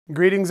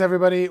Greetings,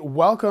 everybody.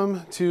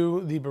 Welcome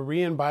to the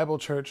Berean Bible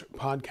Church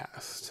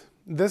podcast.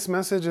 This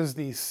message is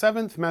the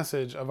seventh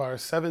message of our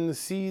 7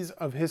 C's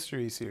of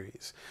History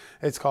series.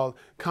 It's called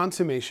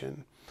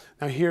Consummation.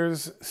 Now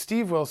here's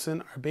Steve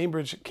Wilson, our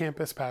Bainbridge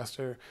campus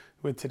pastor,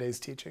 with today's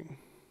teaching.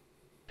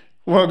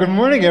 Well, good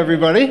morning,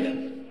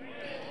 everybody.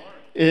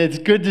 It's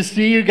good to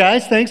see you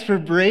guys. Thanks for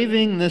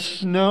braving the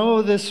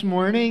snow this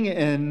morning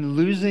and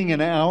losing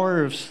an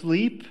hour of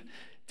sleep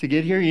to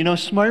get here. You know,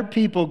 smart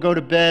people go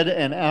to bed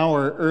an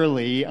hour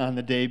early on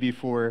the day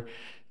before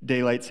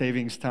daylight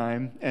savings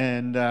time.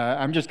 And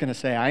I'm just going to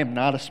say I am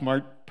not a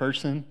smart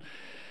person.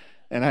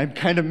 And I'm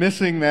kind of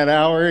missing that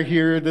hour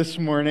here this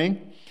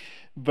morning.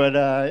 But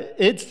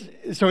it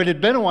had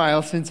been a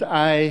while since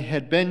I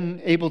had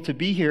been able to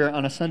be here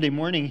on a Sunday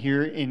morning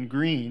here in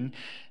Greene.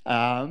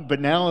 But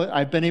now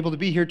I've been able to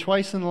be here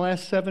twice in the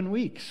last 7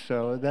 weeks.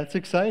 So that's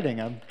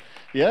exciting.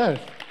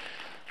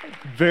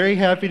 Very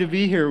happy to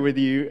be here with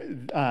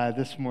you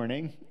this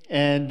morning.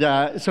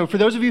 And so for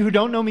those of you who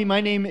don't know me, my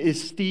name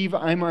is Steve.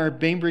 I'm our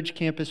Bainbridge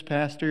campus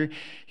pastor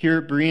here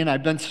at Berean.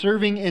 I've been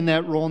serving in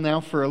that role now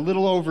for a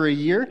little over a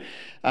year,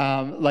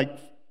 like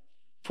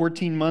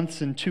 14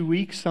 months and 2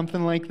 weeks,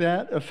 something like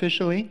that,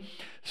 officially.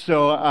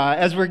 So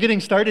as we're getting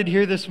started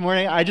here this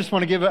morning, I just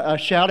want to give a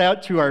shout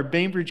out to our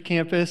Bainbridge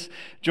campus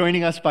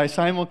joining us by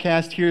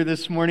simulcast here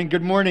this morning.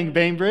 Good morning,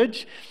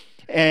 Bainbridge.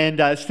 And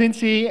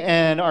Cincy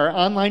and our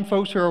online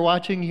folks who are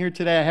watching here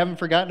today, I haven't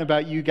forgotten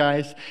about you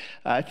guys.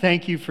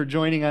 Thank you for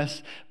joining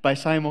us by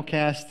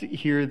simulcast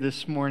here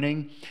this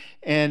morning.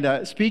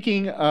 And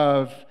speaking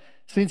of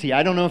Cincy,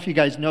 I don't know if you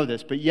guys know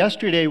this, but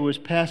yesterday was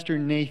Pastor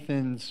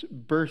Nathan's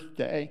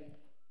birthday.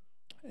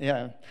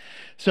 Yeah.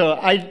 So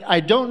I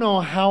don't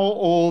know how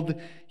old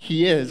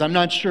he is. I'm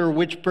not sure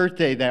which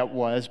birthday that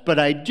was, but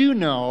I do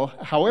know,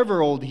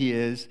 however old he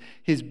is,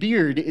 his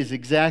beard is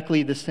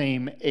exactly the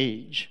same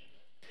age.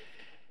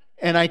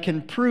 And I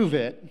can prove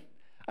it.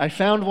 I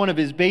found one of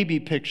his baby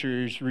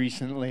pictures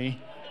recently.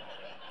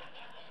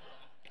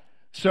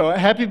 So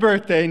happy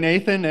birthday,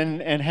 Nathan,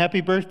 and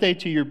happy birthday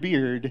to your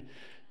beard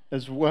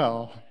as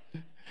well.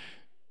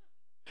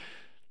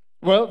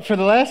 Well, for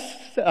the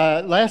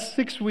last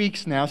 6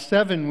 weeks now,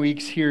 7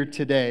 weeks here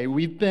today,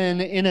 we've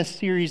been in a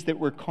series that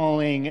we're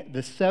calling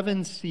the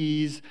 7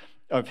 C's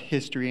of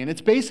History. And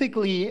it's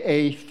basically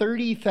a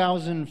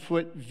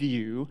 30,000-foot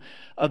view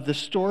of the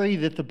story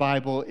that the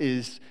Bible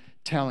is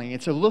telling.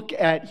 It's a look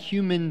at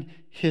human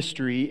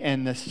history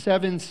and the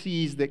 7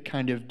 C's that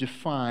kind of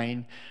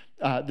define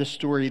the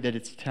story that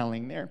it's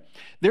telling there.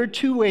 There are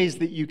 2 ways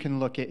that you can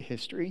look at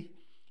history.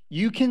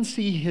 You can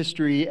see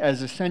history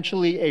as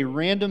essentially a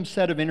random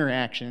set of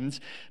interactions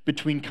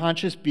between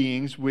conscious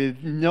beings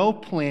with no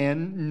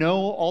plan,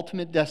 no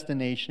ultimate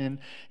destination,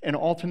 and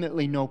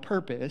ultimately no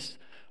purpose.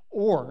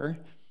 Or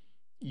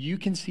you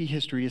can see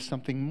history as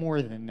something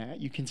more than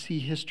that. You can see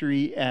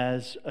history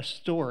as a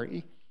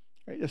story.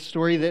 A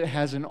story that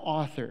has an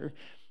author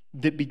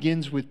that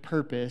begins with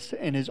purpose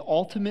and is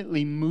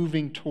ultimately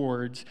moving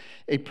towards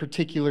a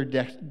particular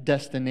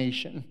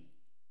destination.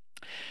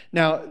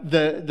 Now,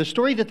 the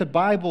story that the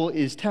Bible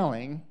is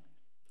telling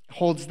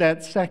holds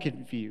that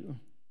second view,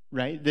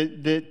 right?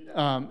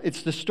 That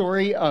it's the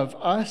story of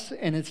us,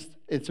 and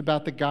it's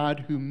about the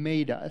God who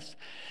made us.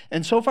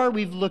 And so far,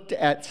 we've looked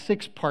at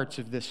 6 parts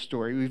of this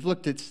story. We've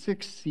looked at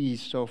 6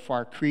 C's so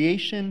far: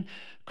 creation,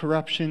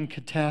 corruption,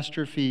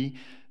 catastrophe,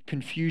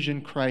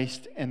 confusion,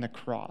 Christ, and the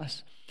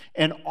cross.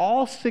 And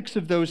all 6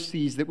 of those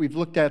C's that we've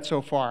looked at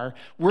so far,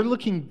 we're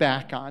looking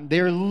back on.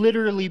 They're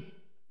literally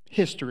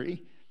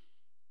history.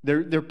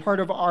 They're part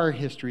of our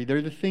history.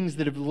 They're the things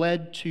that have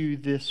led to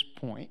this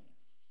point.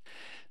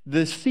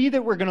 The C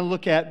that we're going to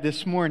look at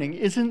this morning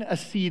isn't a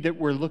C that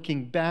we're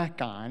looking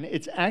back on.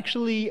 It's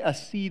actually a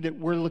C that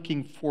we're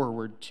looking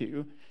forward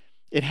to.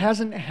 It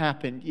hasn't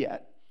happened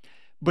yet.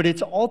 But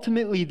it's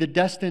ultimately the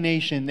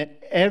destination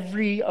that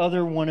every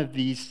other one of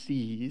these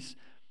C's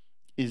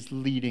is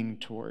leading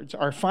towards.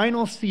 Our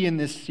final C in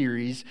this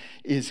series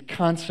is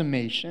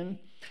consummation.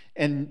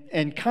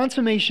 And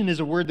consummation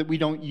is a word that we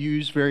don't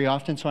use very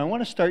often, so I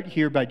want to start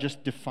here by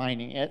just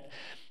defining it.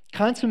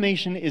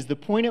 Consummation is the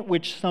point at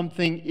which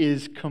something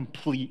is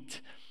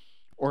complete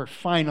or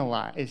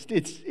finalized.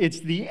 It's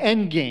the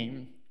end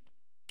game.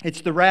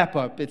 It's the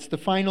wrap-up. It's the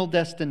final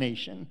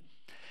destination.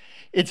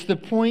 It's the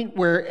point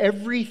where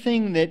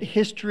everything that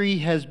history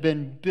has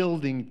been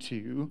building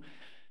to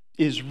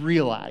is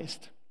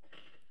realized.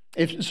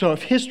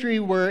 If history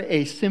were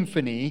a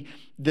symphony,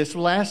 this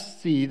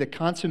last C, the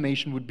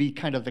consummation, would be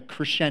kind of the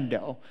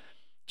crescendo.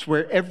 It's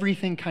where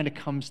everything kind of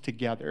comes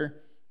together.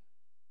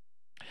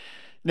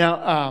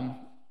 Now,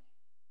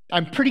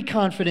 I'm pretty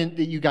confident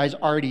that you guys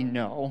already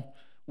know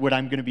what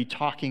I'm going to be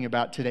talking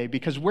about today,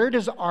 because where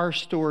does our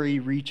story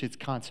reach its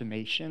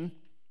consummation?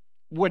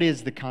 What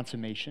is the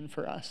consummation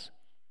for us?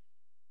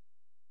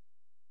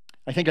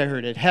 I think I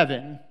heard it.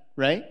 Heaven,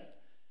 right?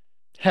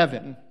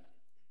 Heaven.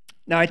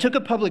 Now, I took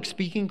a public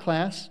speaking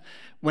class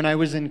when I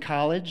was in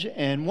college,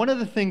 and one of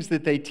the things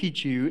that they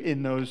teach you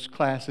in those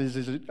classes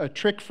is a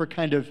trick for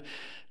kind of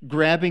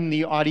grabbing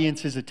the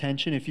audience's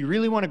attention. If you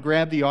really want to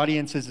grab the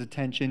audience's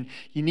attention,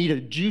 you need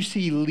a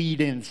juicy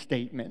lead-in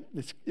statement.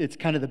 It's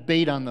kind of the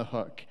bait on the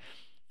hook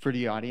for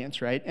the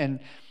audience, right?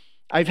 And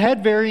I've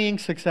had varying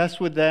success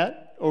with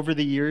that over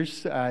the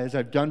years as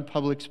I've done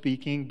public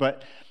speaking,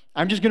 but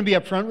I'm just going to be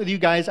upfront with you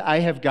guys. I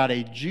have got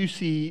a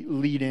juicy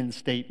lead-in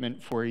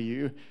statement for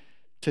you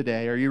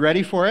today. Are you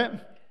ready for it?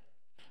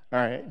 All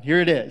right, here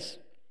it is.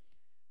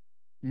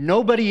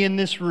 Nobody in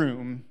this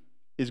room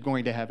is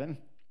going to heaven.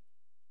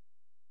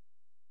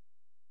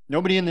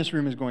 Nobody in this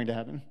room is going to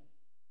heaven.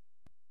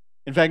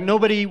 In fact,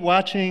 nobody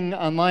watching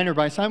online or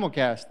by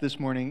simulcast this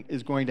morning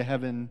is going to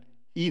heaven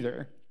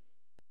either.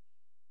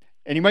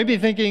 And you might be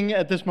thinking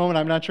at this moment,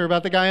 I'm not sure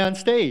about the guy on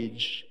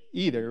stage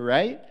either,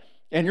 right?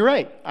 And you're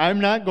right, I'm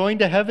not going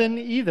to heaven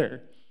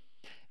either.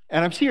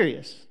 And I'm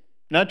serious,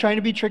 not trying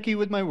to be tricky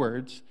with my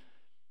words.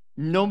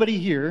 Nobody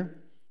here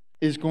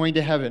is going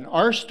to heaven.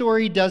 Our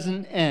story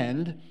doesn't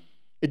end.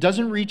 It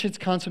doesn't reach its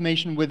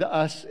consummation with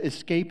us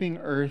escaping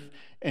earth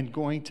and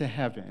going to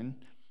heaven.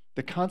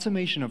 The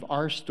consummation of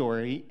our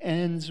story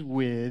ends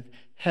with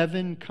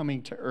heaven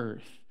coming to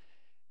earth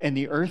and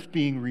the earth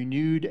being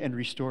renewed and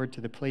restored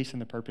to the place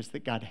and the purpose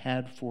that God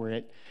had for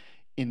it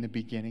in the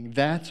beginning.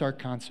 That's our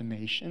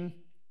consummation.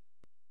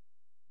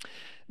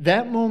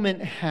 That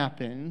moment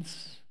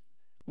happens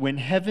when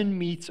heaven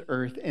meets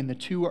earth and the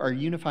two are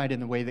unified in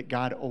the way that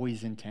God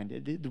always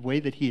intended, the way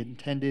that he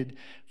intended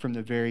from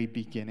the very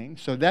beginning.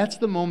 So that's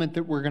the moment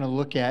that we're going to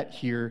look at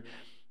here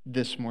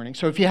this morning.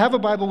 So if you have a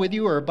Bible with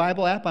you or a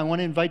Bible app, I want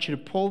to invite you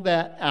to pull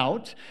that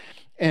out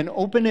and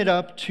open it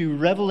up to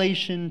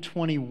Revelation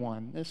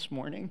 21 this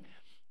morning.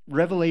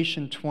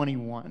 Revelation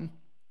 21.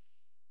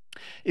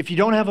 If you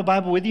don't have a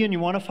Bible with you and you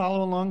want to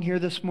follow along here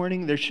this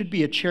morning, there should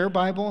be a chair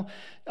Bible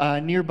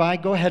nearby.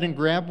 Go ahead and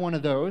grab one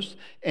of those,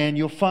 and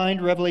you'll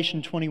find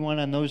Revelation 21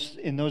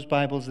 in those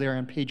Bibles there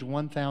on page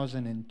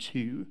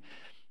 1002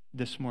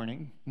 this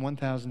morning,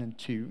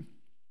 1002.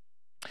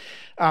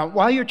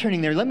 While you're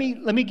turning there, let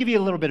me give you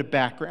a little bit of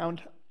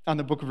background on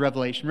the book of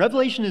Revelation.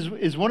 Revelation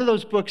is one of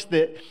those books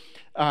that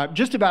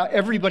just about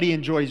everybody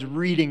enjoys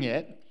reading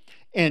it.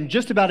 And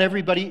just about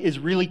everybody is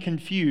really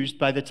confused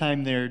by the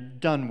time they're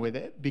done with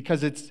it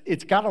because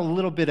it's got a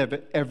little bit of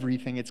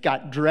everything. It's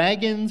got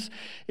dragons,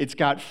 it's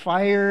got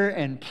fire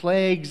and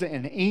plagues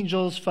and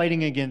angels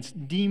fighting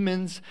against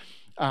demons.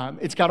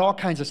 It's got all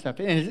kinds of stuff.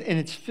 And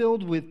it's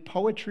filled with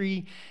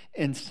poetry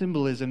and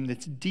symbolism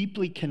that's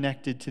deeply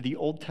connected to the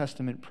Old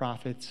Testament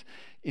prophets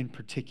in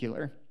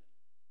particular.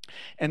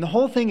 And the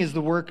whole thing is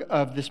the work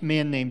of this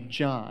man named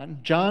John.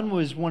 John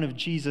was one of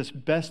Jesus'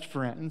 best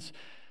friends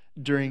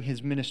during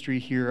his ministry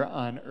here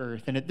on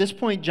earth. And at this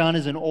point, John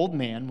is an old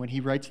man when he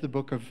writes the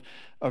book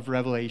of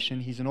Revelation.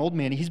 He's an old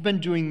man. He's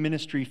been doing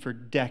ministry for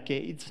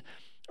decades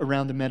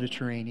around the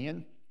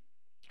Mediterranean.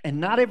 And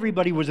not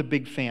everybody was a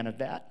big fan of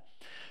that.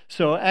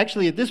 So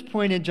actually, at this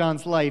point in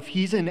John's life,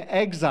 he's in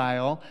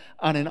exile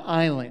on an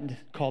island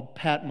called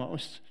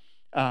Patmos.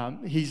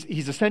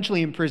 He's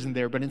essentially imprisoned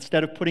there, but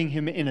instead of putting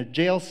him in a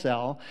jail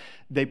cell,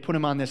 they put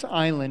him on this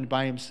island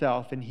by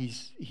himself, and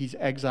he's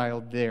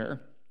exiled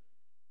there.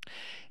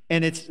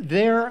 And it's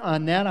there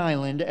on that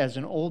island as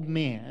an old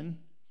man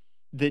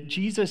that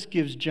Jesus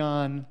gives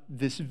John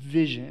this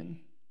vision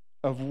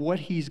of what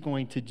he's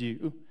going to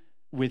do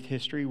with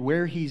history,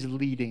 where he's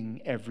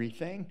leading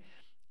everything,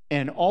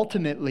 and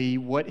ultimately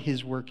what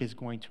his work is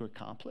going to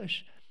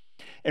accomplish.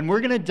 And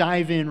we're going to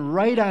dive in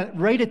right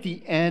at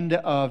the end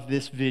of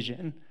this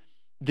vision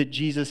that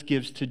Jesus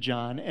gives to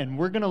John, and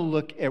we're going to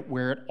look at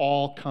where it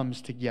all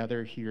comes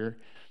together here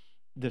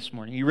this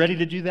morning. You ready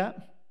to do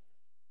that?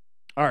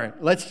 All right,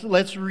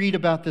 let's read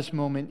about this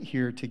moment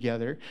here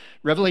together.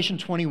 Revelation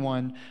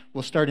 21,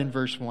 we'll start in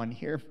verse 1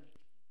 here.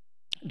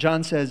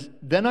 John says,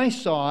 "Then I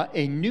saw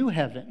a new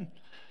heaven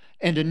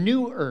and a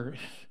new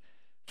earth,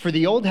 for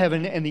the old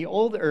heaven and the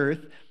old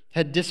earth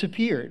had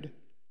disappeared,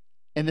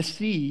 and the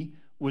sea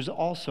was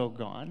also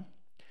gone."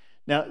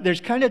 Now, there's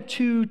kind of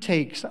two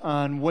takes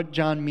on what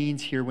John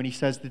means here when he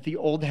says that the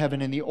old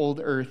heaven and the old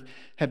earth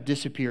have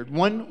disappeared.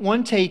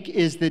 One take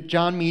is that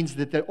John means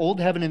that the old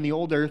heaven and the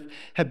old earth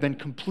have been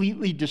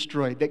completely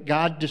destroyed, that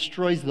God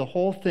destroys the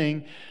whole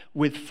thing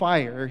with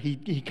fire.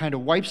 He kind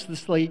of wipes the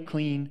slate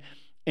clean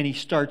and he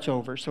starts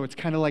over. So it's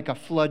kind of like a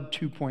flood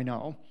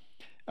 2.0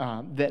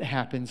 that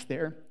happens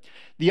there.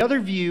 The other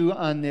view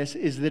on this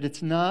is that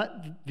it's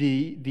not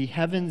the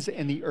heavens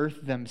and the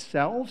earth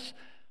themselves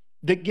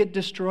that get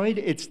destroyed.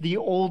 It's the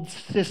old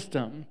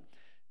system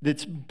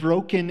that's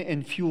broken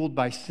and fueled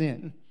by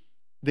sin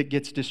that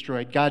gets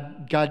destroyed.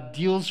 God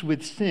deals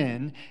with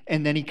sin,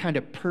 and then he kind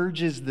of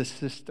purges the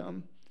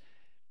system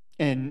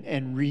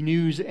and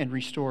renews and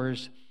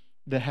restores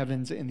the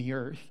heavens and the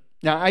earth.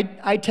 Now,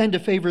 I tend to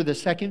favor the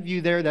second view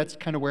there. That's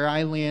kind of where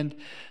I land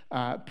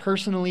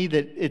personally,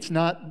 that it's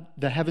not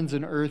the heavens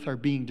and earth are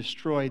being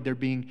destroyed. They're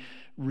being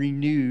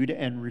renewed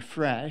and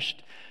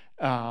refreshed.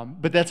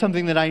 But that's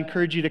something that I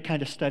encourage you to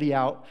kind of study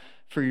out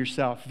for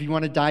yourself. If you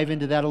want to dive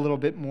into that a little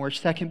bit more,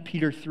 2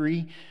 Peter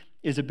 3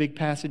 is a big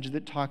passage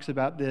that talks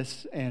about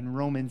this, and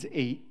Romans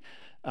 8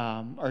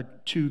 are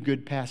two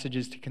good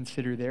passages to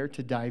consider there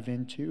to dive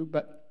into.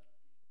 But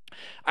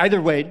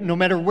either way, no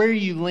matter where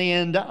you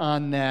land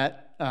on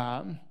that,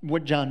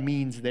 what John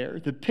means there,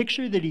 the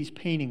picture that he's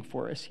painting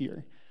for us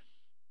here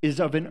is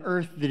of an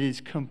earth that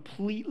is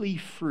completely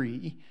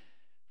free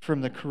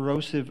from the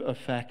corrosive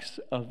effects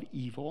of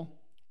evil.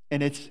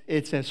 And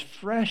it's as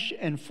fresh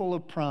and full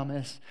of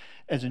promise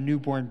as a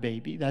newborn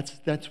baby.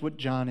 That's what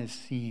John is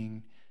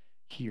seeing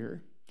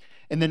here.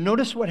 And then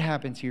notice what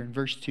happens here in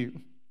verse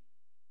 2.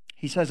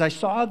 He says, I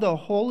saw the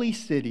holy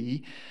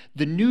city,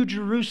 the new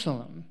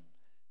Jerusalem,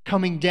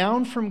 coming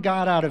down from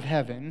God out of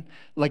heaven,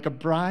 like a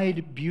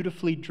bride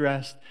beautifully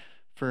dressed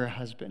for her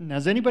husband. Now,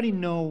 does anybody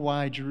know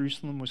why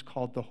Jerusalem was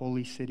called the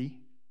holy city?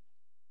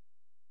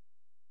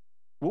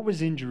 What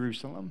was in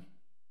Jerusalem?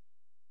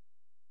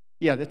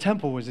 Yeah, the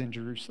temple was in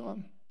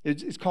Jerusalem.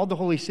 It's called the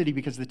holy city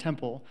because the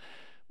temple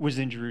was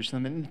in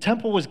Jerusalem. And the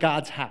temple was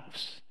God's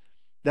house.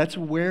 That's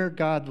where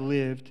God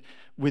lived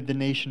with the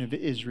nation of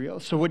Israel.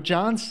 So what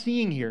John's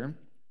seeing here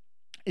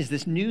is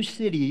this new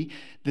city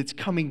that's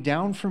coming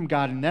down from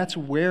God, and that's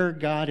where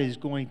God is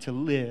going to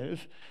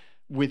live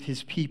with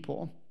his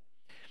people.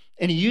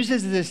 And he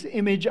uses this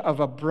image of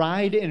a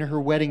bride in her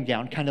wedding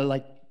gown, kind of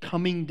like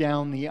coming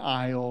down the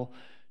aisle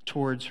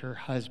towards her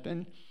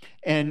husband.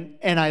 And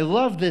I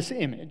love this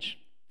image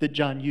that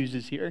John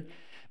uses here.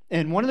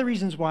 And one of the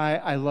reasons why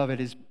I love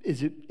it is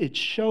it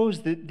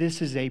shows that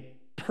this is a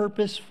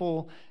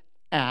purposeful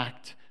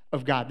act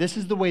of God. This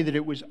is the way that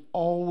it was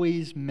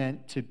always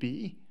meant to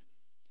be.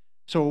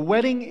 So a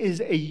wedding is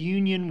a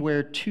union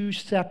where two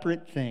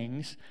separate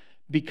things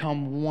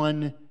become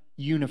one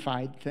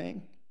unified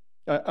thing.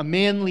 A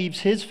man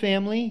leaves his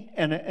family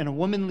and a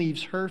woman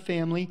leaves her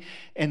family,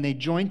 and they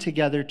join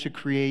together to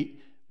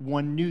create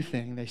one new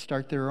thing. They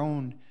start their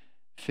own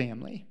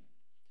family.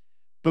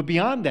 But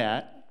beyond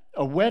that,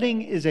 a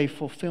wedding is a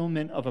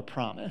fulfillment of a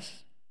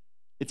promise.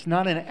 It's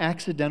not an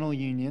accidental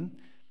union.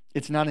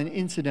 It's not an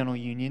incidental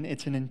union.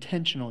 It's an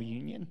intentional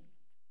union.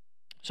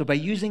 So by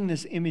using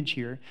this image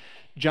here,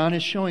 John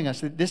is showing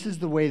us that this is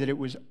the way that it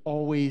was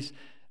always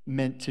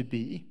meant to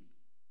be.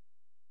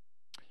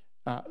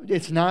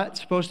 It's not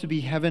supposed to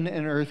be heaven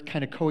and earth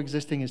kind of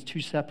coexisting as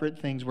two separate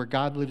things where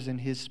God lives in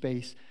his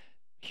space,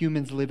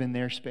 humans live in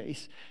their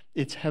space.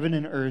 It's heaven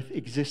and earth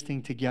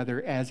existing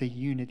together as a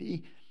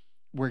unity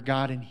where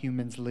God and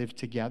humans live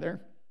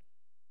together.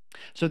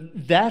 So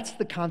that's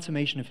the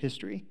consummation of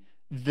history.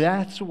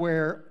 That's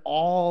where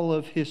all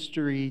of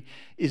history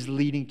is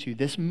leading to.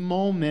 This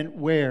moment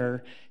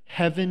where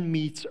heaven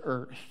meets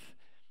earth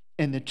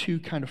and the two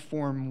kind of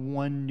form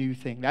one new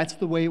thing. That's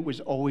the way it was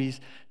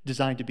always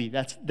designed to be.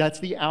 That's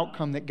the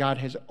outcome that God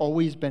has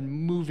always been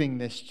moving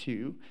this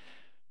to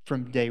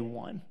from day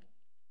one.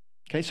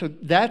 Okay, so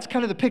that's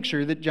kind of the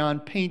picture that John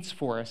paints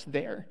for us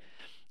there.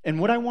 And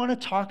what I want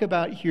to talk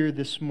about here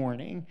this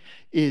morning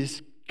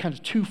is kind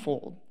of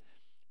twofold.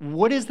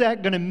 What is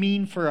that going to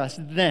mean for us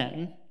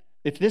then?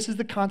 If this is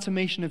the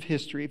consummation of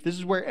history, if this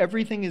is where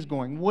everything is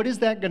going, what is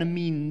that going to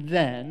mean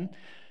then?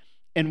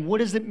 And what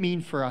does it mean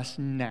for us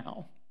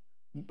now?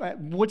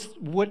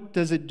 What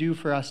does it do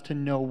for us to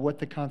know what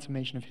the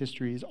consummation of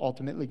history is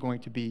ultimately going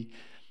to be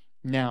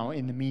now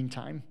in the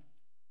meantime?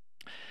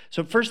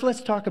 So first,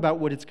 let's talk about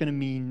what it's going to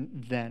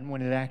mean then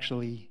when it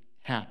actually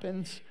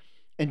happens.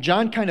 And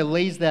John kind of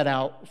lays that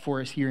out for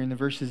us here in the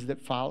verses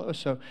that follow.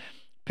 So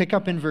pick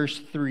up in verse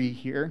 3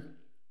 here.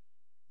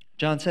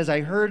 John says, I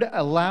heard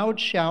a loud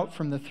shout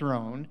from the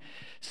throne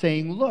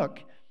saying,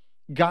 look,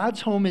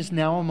 God's home is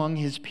now among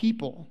his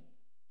people.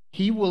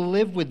 He will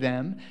live with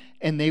them,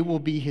 and they will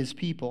be his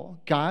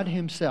people. God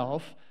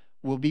himself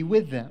will be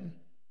with them.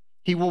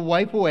 He will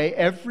wipe away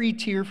every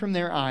tear from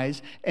their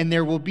eyes, and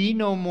there will be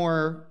no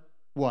more,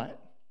 what?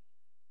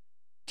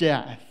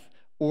 Death.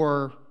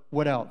 Or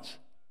what else?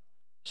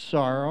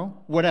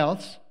 Sorrow. What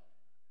else?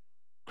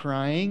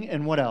 Crying.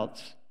 And what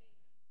else?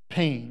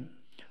 Pain.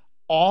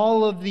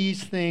 All of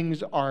these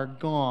things are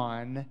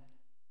gone.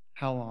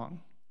 How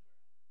long?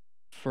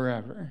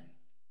 Forever.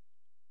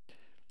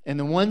 And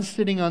the one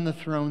sitting on the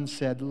throne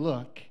said,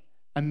 look,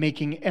 I'm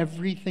making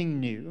everything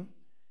new.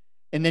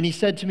 And then he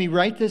said to me,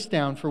 write this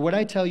down, for what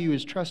I tell you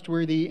is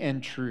trustworthy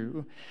and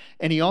true.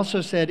 And he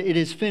also said, it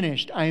is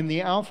finished. I am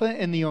the Alpha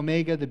and the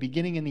Omega, the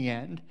beginning and the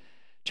end.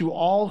 To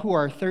all who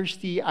are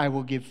thirsty, I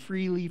will give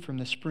freely from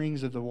the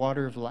springs of the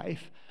water of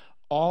life.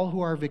 All who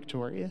are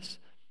victorious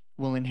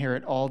will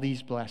inherit all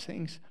these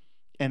blessings,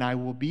 and I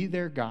will be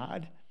their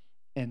God,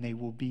 and they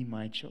will be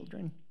my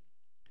children.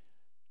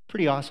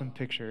 Pretty awesome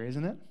picture,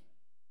 isn't it?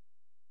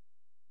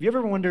 Have you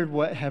ever wondered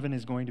what heaven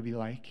is going to be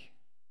like?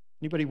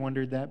 Anybody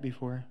wondered that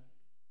before?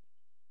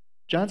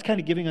 John's kind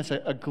of giving us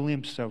a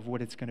glimpse of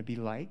what it's going to be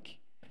like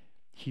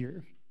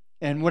here.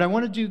 And what I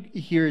want to do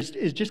here is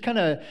just kind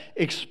of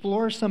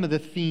explore some of the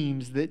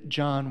themes that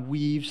John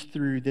weaves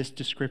through this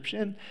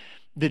description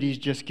that he's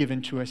just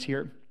given to us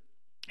here.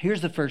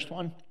 Here's the first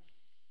one.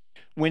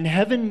 When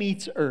heaven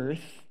meets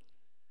earth,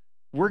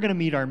 we're going to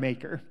meet our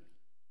Maker.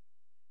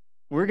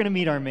 We're going to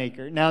meet our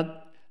Maker.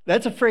 Now,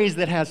 that's a phrase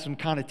that has some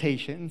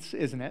connotations,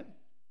 isn't it?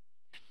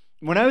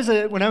 When I was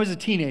a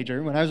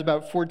teenager, when I was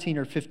about 14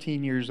 or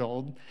 15 years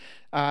old,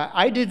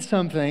 I did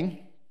something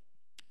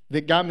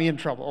that got me in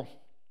trouble.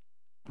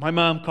 My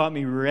mom caught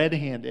me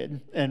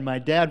red-handed, and my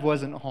dad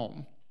wasn't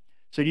home.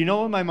 So do you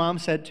know what my mom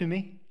said to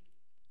me?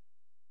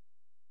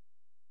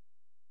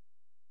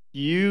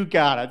 You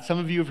got it. Some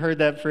of you have heard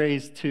that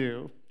phrase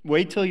too.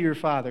 Wait till your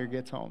father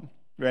gets home,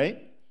 right?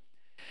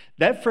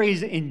 That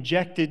phrase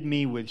injected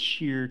me with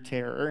sheer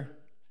terror.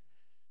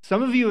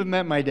 Some of you have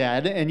met my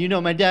dad, and you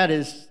know my dad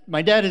is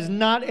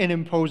not an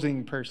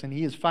imposing person.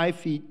 He is 5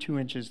 feet 2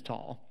 inches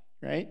tall,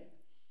 right?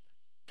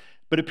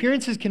 But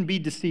appearances can be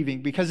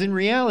deceiving because in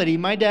reality,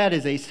 my dad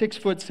is a 6'6",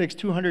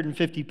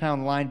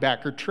 250-pound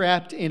linebacker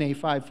trapped in a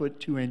 5 foot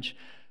 2 inch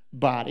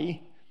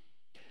body.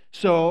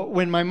 So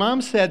when my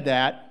mom said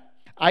that,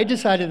 I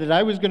decided that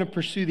I was going to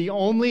pursue the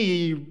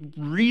only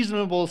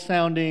reasonable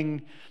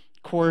sounding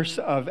course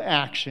of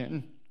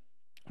action.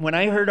 When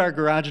I heard our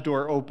garage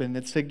door open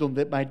that signaled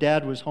that my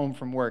dad was home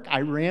from work,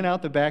 I ran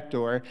out the back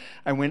door,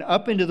 I went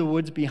up into the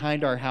woods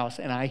behind our house,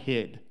 and I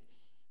hid.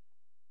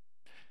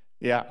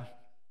 Yeah.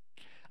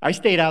 I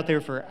stayed out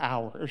there for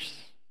hours.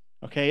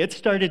 Okay, it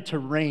started to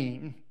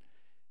rain,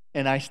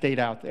 and I stayed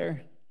out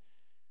there.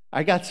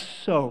 I got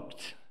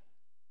soaked,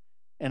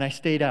 and I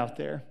stayed out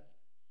there.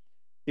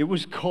 It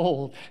was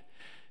cold,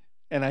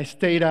 and I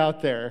stayed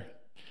out there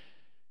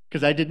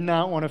because I did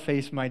not want to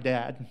face my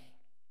dad.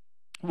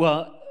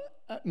 Well,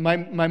 my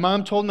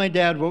mom told my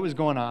dad what was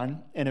going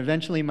on, and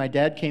eventually my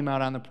dad came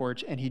out on the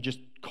porch, and he just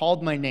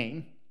called my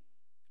name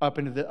up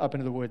into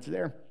the woods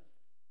there.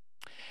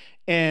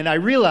 And I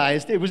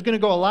realized it was going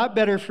to go a lot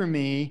better for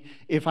me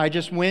if I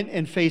just went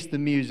and faced the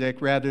music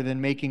rather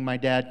than making my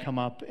dad come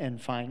up and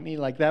find me.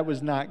 Like, that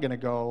was not going to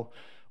go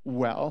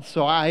well.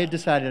 So I had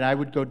decided I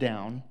would go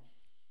down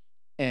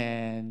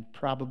and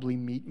probably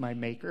meet my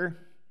Maker,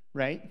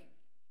 right?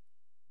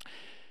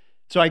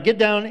 So I get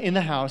down in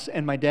the house,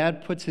 and my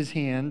dad puts his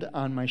hand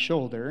on my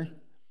shoulder,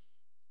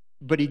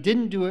 but he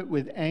didn't do it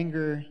with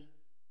anger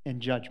and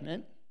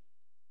judgment.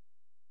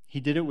 He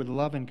did it with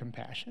love and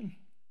compassion.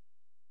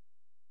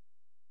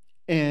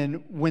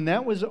 And when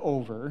that was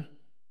over,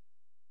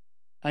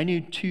 I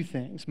knew two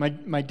things.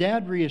 My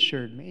dad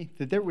reassured me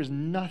that there was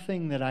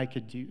nothing that I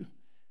could do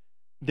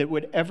that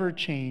would ever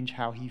change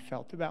how he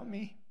felt about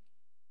me.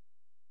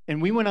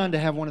 And we went on to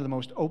have one of the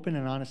most open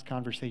and honest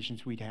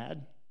conversations we'd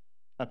had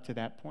up to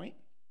that point.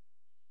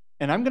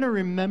 And I'm going to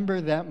remember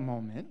that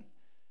moment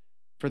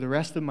for the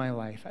rest of my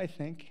life, I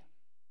think.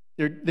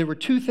 There were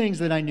two things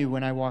that I knew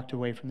when I walked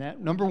away from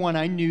that. Number one,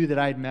 I knew that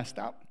I had messed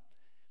up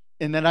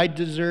and that I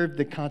deserved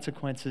the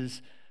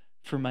consequences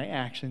for my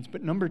actions.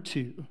 But number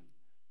two,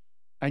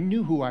 I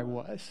knew who I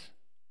was.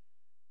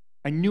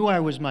 I knew I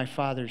was my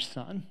Father's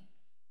son.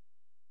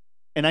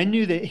 And I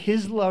knew that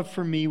his love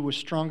for me was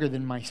stronger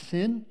than my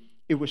sin.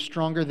 It was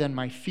stronger than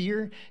my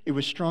fear. It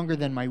was stronger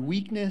than my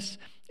weakness.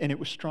 And it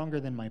was stronger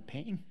than my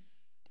pain.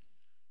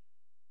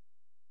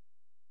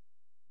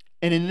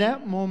 And in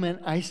that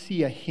moment, I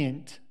see a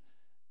hint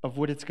of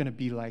what it's going to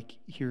be like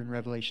here in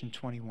Revelation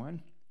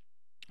 21.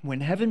 When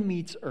heaven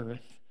meets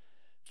earth,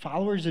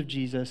 followers of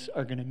Jesus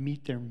are going to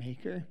meet their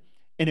Maker.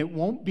 And it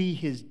won't be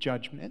his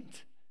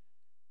judgment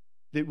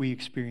that we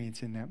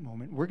experience in that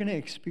moment. We're going to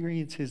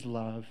experience his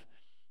love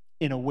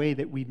in a way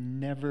that we've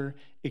never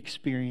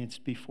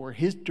experienced before.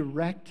 His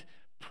direct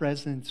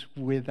presence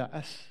with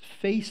us,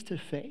 face to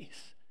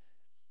face,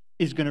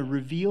 is going to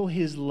reveal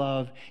his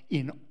love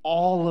in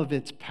all of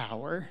its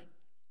power.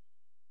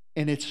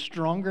 And it's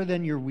stronger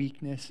than your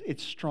weakness.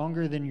 It's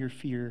stronger than your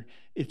fear.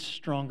 It's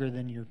stronger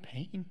than your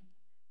pain.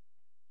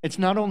 It's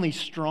not only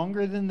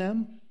stronger than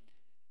them,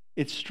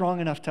 it's strong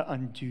enough to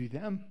undo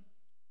them,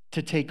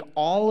 to take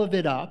all of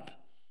it up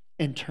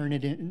and turn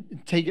it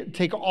in,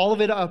 take all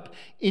of it up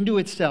into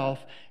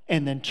itself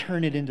and then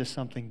turn it into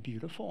something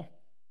beautiful.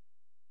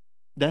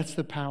 That's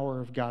the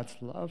power of God's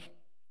love.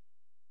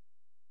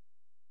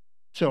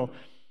 So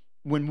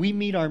when we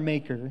meet our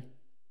Maker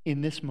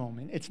in this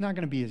moment, it's not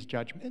going to be his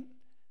judgment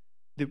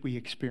that we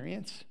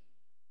experience.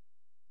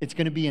 It's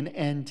going to be an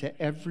end to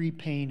every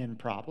pain and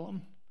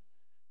problem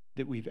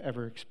that we've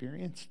ever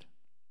experienced.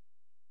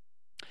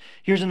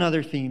 Here's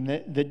another theme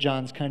that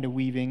John's kind of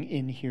weaving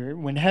in here.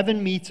 When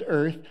heaven meets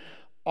earth,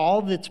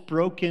 all that's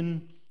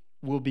broken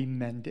will be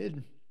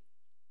mended.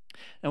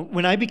 Now,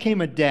 when I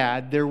became a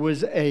dad, there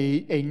was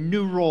a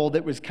new role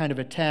that was kind of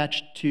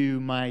attached to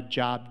my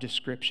job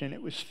description.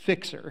 It was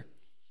fixer.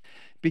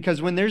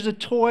 Because when there's a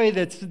toy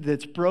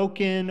that's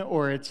broken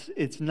or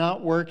it's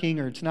not working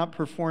or it's not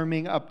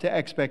performing up to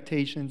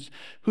expectations,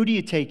 who do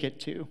you take it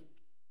to?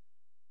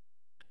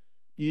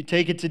 You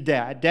take it to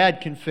dad. Dad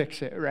can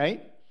fix it,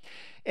 right?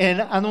 And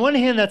on the one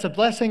hand, that's a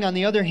blessing. On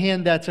the other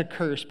hand, that's a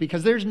curse,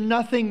 because there's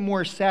nothing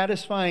more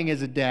satisfying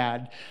as a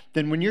dad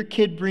than when your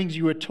kid brings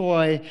you a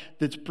toy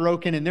that's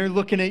broken and they're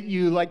looking at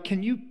you like,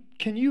 can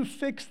you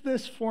fix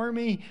this for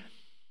me?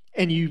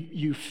 And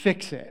you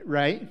fix it,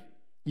 right?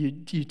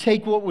 You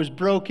take what was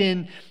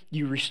broken,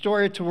 you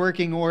restore it to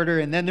working order,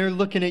 and then they're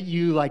looking at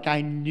you like,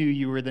 I knew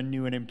you were the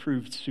new and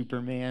improved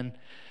Superman.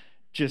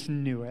 Just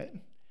knew it.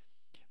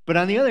 But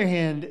on the other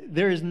hand,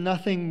 there is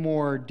nothing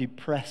more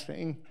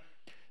depressing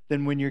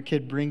than when your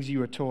kid brings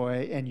you a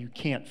toy and you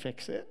can't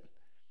fix it.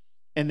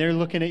 And they're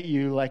looking at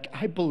you like,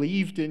 I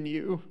believed in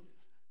you.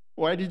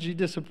 Why did you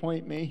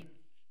disappoint me?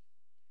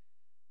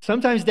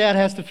 Sometimes dad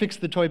has to fix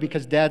the toy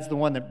because dad's the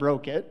one that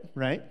broke it,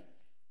 right?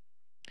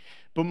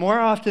 But more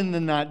often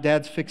than not,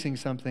 dad's fixing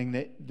something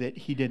that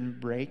he didn't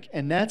break.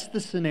 And that's the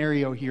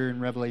scenario here in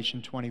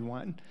Revelation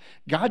 21.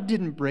 God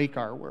didn't break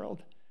our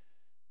world.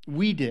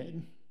 We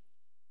did.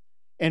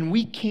 And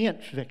we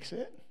can't fix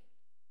it.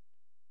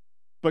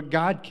 But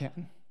God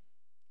can.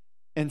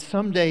 And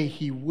someday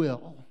he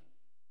will.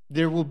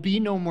 There will be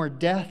no more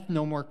death,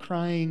 no more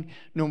crying,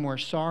 no more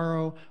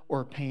sorrow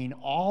or pain.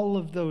 All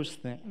of those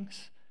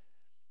things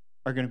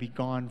are going to be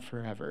gone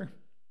forever.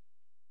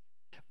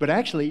 But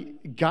actually,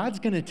 God's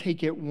going to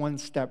take it one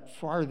step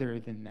farther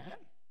than that.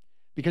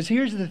 Because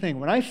here's the thing.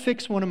 When I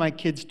fix one of my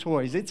kids'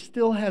 toys, it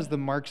still has the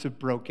marks of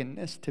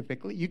brokenness,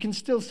 typically. You can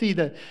still see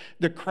the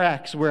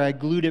cracks where I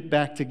glued it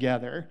back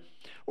together.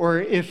 Or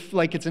if,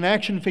 like, it's an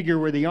action figure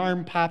where the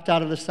arm popped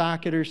out of the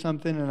socket or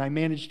something and I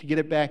managed to get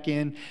it back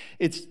in,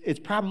 it's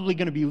probably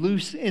going to be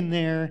loose in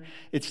there.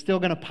 It's still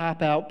going to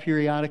pop out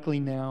periodically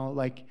now.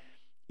 Like,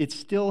 it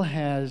still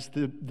has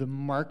the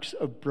marks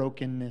of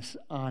brokenness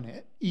on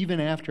it, even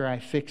after I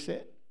fix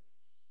it.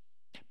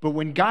 But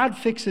when God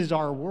fixes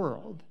our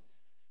world,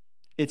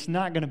 it's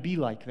not going to be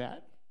like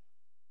that.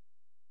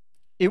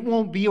 It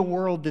won't be a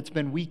world that's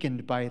been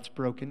weakened by its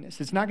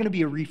brokenness. It's not going to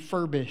be a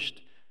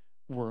refurbished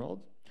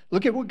world.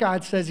 Look at what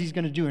God says he's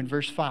going to do in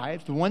verse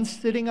 5. The one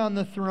sitting on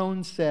the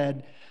throne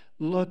said,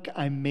 look,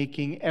 I'm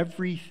making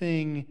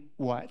everything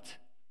what?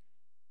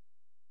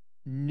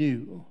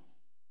 New.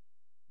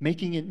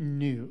 Making it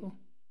new.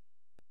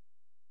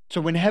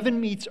 So when heaven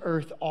meets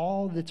earth,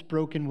 all that's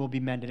broken will be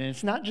mended. And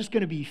it's not just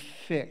going to be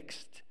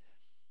fixed.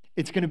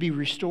 It's going to be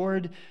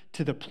restored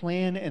to the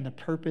plan and the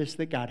purpose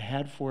that God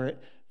had for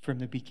it from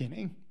the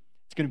beginning.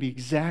 It's going to be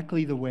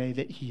exactly the way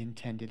that he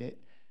intended it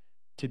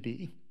to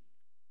be.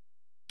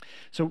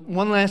 So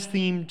one last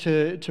theme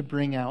to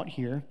bring out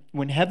here.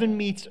 When heaven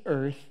meets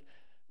earth,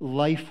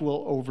 life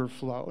will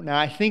overflow. Now,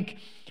 I think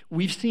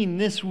we've seen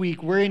this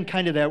week, we're in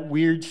kind of that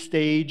weird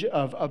stage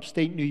of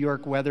upstate New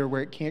York weather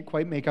where it can't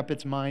quite make up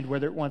its mind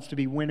whether it wants to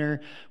be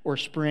winter or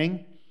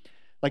spring.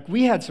 Like,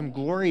 we had some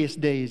glorious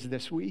days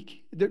this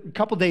week. A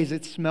couple days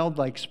it smelled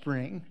like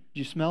spring. Did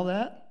you smell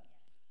that?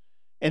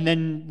 And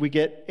then we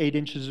get 8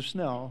 inches of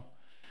snow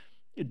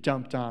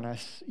dumped on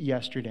us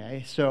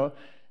yesterday. So,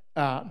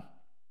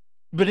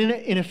 but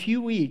in a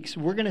few weeks,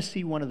 we're going to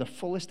see one of the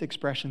fullest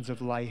expressions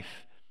of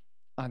life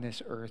on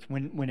this earth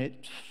when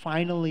it's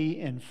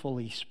finally and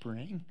fully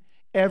spring.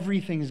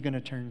 Everything's going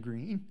to turn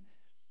green.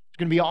 There's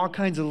going to be all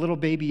kinds of little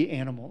baby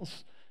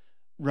animals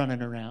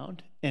running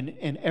around,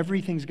 and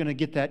everything's going to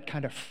get that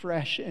kind of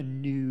fresh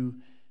and new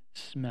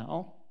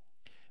smell.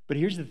 But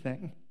here's the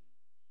thing.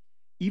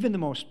 Even the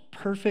most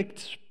perfect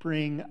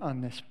spring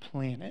on this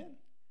planet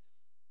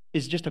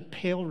is just a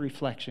pale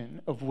reflection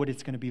of what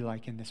it's going to be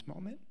like in this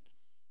moment,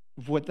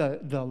 of what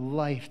the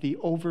life, the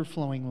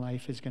overflowing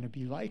life is going to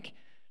be like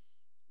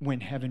when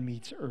heaven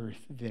meets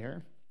earth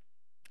there.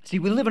 See,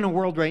 we live in a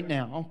world right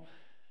now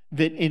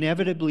that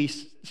inevitably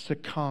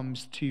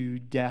succumbs to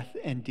death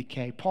and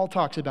decay. Paul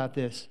talks about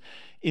this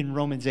in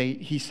Romans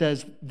 8. He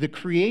says, the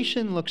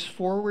creation looks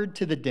forward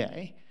to the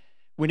day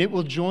when it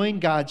will join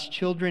God's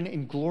children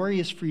in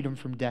glorious freedom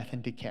from death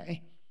and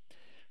decay.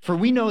 For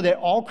we know that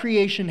all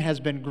creation has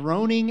been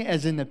groaning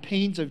as in the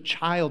pains of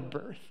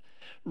childbirth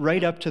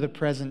right up to the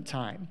present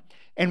time.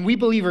 And we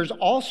believers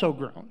also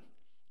groan,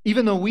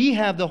 even though we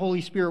have the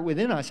Holy Spirit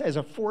within us as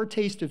a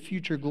foretaste of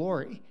future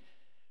glory.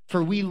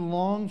 For we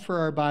long for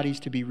our bodies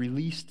to be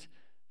released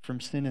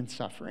from sin and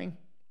suffering.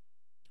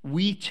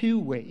 We too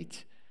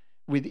wait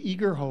with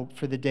eager hope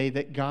for the day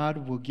that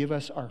God will give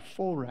us our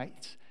full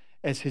rights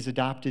as his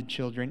adopted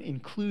children,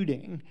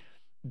 including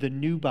the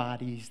new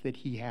bodies that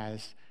he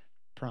has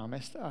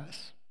promised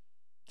us.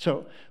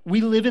 So we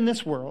live in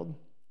this world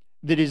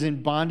that is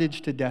in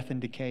bondage to death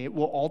and decay. It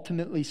will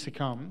ultimately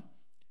succumb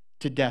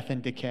to death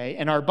and decay.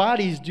 And our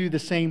bodies do the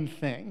same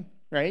thing,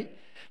 right?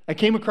 I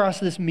came across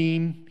this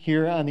meme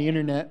here on the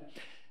internet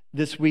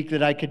this week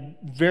that I could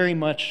very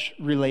much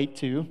relate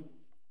to.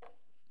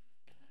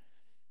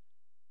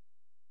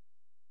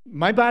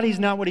 My body's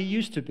not what it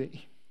used to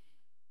be.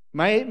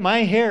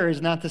 My hair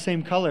is not the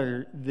same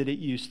color that it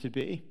used to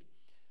be.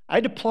 I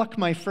had to pluck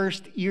my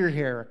first ear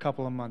hair a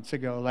couple of months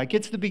ago. Like,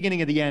 it's the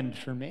beginning of the end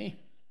for me.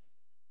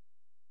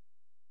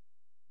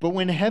 But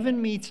when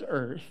heaven meets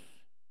earth,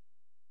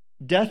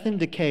 death and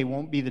decay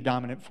won't be the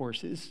dominant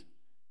forces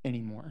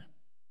anymore.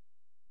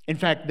 In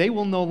fact, they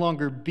will no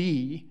longer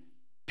be,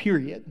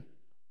 period.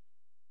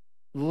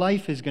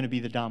 Life is going to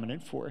be the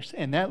dominant force,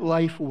 and that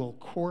life will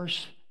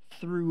course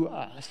through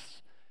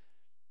us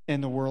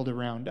and the world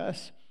around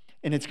us.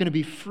 And it's going to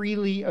be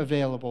freely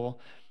available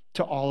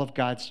to all of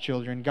God's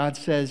children. God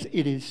says,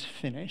 "It is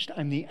finished.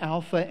 I'm the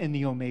Alpha and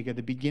the Omega,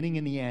 the beginning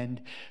and the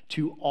end.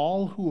 To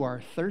all who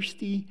are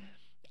thirsty,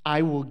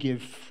 I will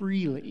give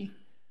freely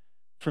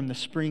from the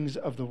springs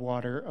of the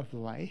water of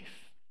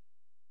life."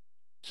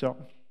 So,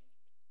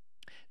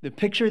 the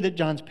picture that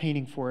John's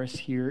painting for us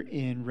here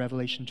in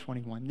Revelation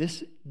 21,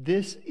 this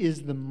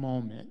is the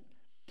moment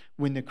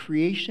when the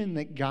creation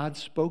that God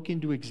spoke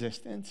into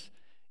existence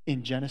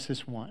in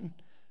Genesis 1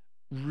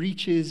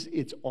 reaches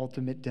its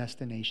ultimate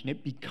destination.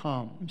 It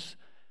becomes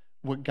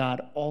what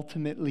God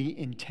ultimately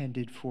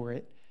intended for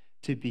it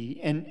to be.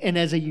 And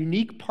as a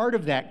unique part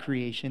of that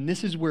creation,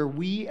 this is where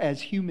we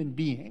as human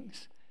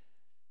beings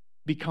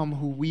become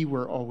who we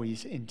were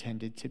always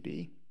intended to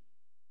be.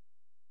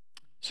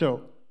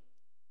 So,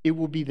 it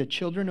will be the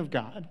children of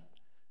God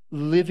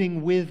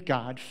living with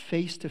God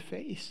face to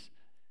face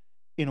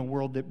in a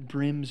world that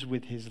brims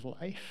with his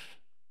life.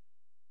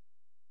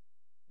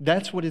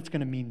 That's what it's going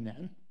to mean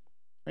then.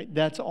 Right?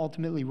 That's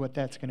ultimately what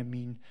that's going to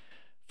mean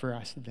for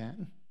us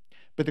then.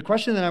 But the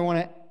question that I want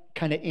to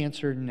kind of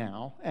answer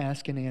now,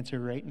 ask and answer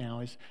right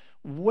now, is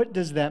what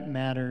does that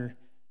matter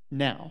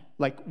now?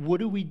 Like, what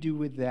do we do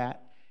with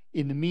that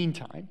in the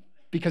meantime?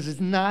 Because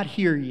it's not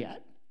here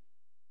yet.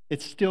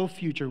 It's still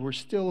future. We're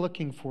still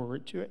looking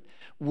forward to it.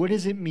 What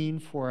does it mean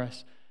for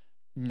us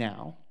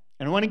now?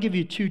 And I want to give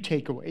you 2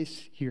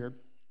 takeaways here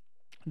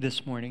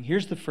this morning.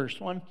 Here's the first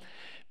one.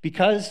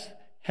 Because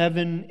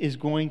heaven is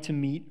going to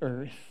meet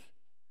earth,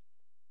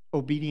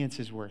 obedience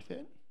is worth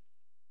it.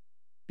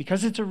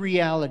 Because it's a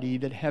reality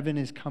that heaven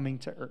is coming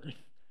to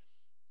earth,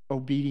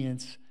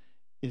 obedience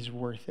is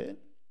worth it.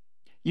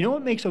 You know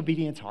what makes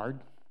obedience hard?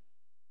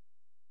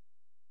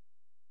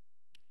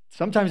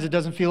 Sometimes it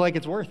doesn't feel like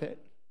it's worth it,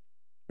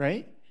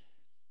 right?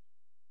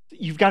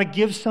 You've got to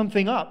give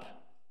something up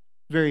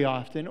very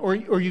often, or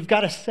you've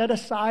got to set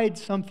aside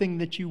something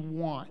that you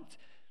want.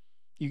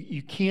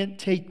 You can't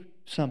take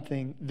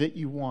something that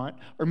you want,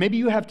 or maybe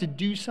you have to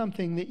do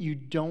something that you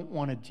don't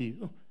want to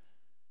do.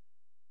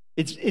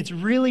 It's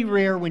really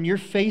rare when you're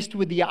faced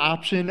with the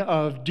option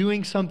of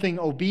doing something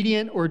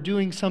obedient or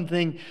doing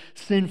something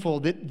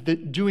sinful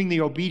that doing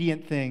the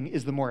obedient thing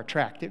is the more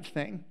attractive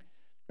thing.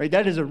 Right?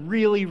 That is a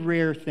really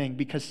rare thing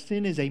because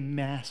sin is a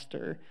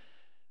master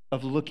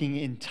of looking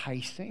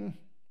enticing.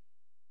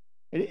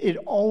 It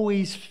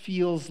always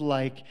feels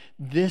like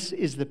this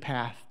is the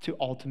path to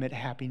ultimate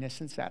happiness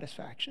and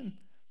satisfaction.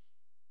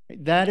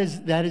 Right? That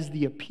is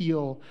the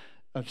appeal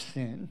of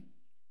sin.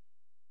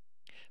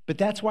 But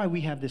that's why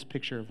we have this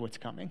picture of what's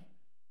coming.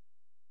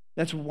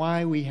 That's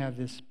why we have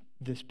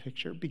this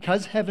picture.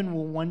 Because heaven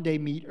will one day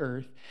meet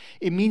earth,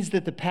 it means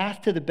that the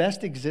path to the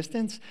best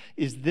existence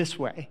is this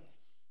way.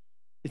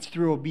 It's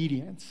through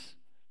obedience,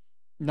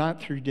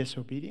 not through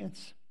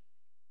disobedience.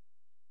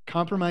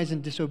 Compromise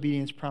and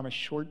disobedience promise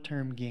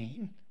short-term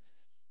gain,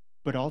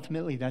 but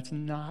ultimately that's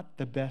not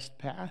the best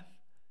path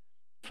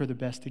for the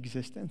best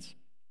existence.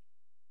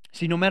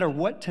 See, no matter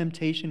what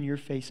temptation you're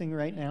facing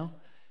right now,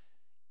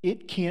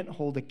 it can't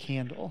hold a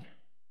candle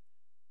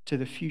to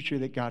the future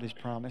that God is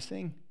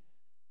promising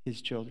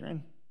his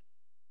children.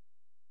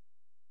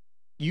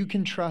 You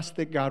can trust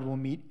that God will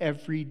meet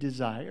every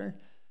desire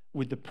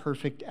with the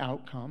perfect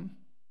outcome.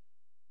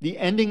 The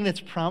ending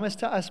that's promised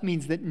to us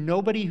means that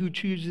nobody who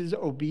chooses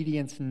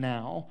obedience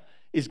now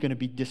is going to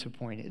be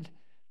disappointed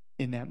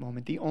in that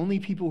moment. The only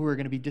people who are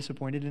going to be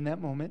disappointed in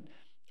that moment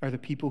are the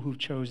people who've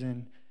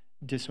chosen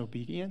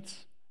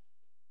disobedience.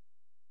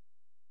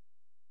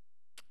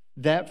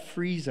 That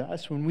frees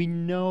us when we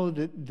know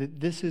that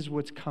this is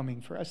what's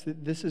coming for us,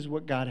 that this is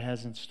what God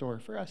has in store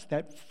for us.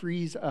 That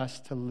frees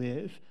us to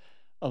live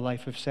a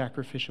life of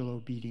sacrificial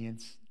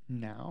obedience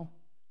now.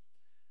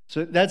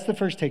 So that's the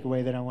first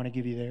takeaway that I want to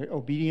give you there.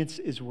 Obedience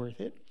is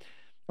worth it.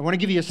 I want to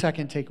give you a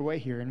second takeaway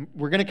here, and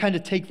we're going to kind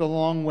of take the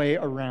long way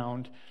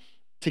around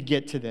to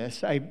get to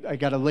this. I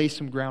got to lay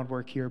some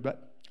groundwork here,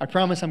 but I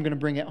promise I'm going to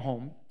bring it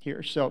home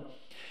here. So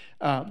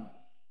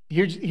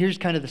here's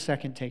kind of the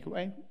second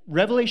takeaway.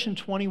 Revelation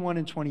 21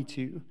 and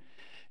 22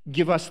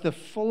 give us the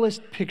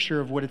fullest picture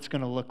of what it's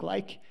going to look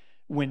like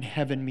when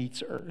heaven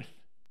meets earth.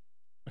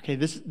 Okay,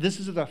 this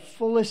is the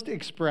fullest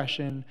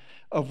expression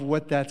of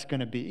what that's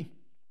going to be.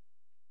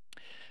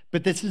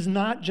 But this is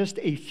not just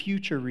a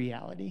future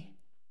reality.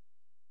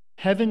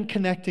 Heaven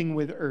connecting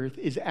with earth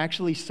is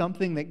actually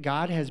something that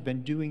God has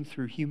been doing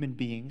through human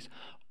beings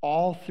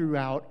all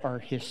throughout our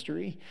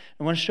history.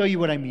 I want to show you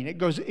what I mean. It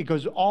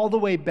goes all the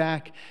way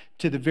back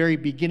to the very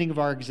beginning of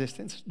our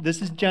existence.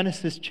 This is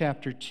Genesis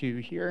chapter 2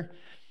 here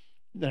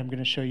that I'm going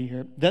to show you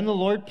here. Then the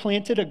Lord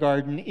planted a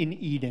garden in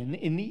Eden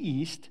in the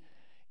east,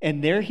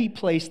 and there he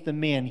placed the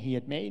man he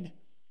had made.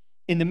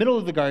 In the middle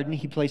of the garden,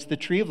 he placed the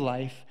tree of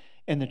life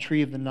and the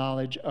tree of the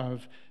knowledge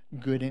of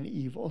good and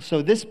evil.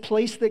 So this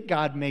place that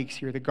God makes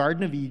here, the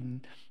Garden of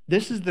Eden,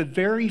 this is the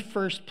very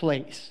first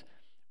place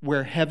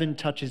where heaven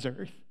touches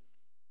earth.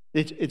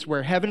 It's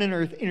where heaven and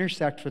earth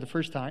intersect for the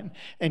first time,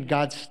 and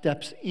God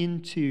steps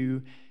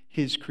into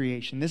his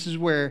creation. This is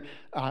where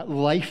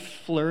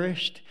life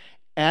flourished.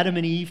 Adam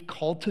and Eve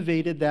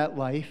cultivated that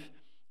life,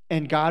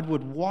 and God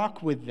would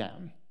walk with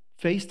them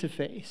face to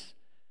face,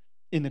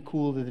 in the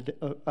cool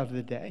of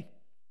the day.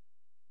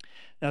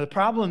 Now, the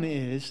problem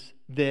is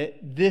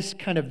that this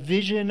kind of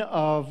vision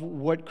of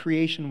what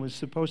creation was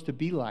supposed to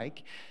be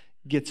like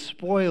gets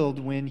spoiled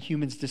when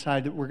humans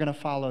decide that we're going to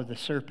follow the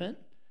serpent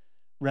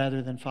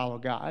rather than follow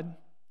God.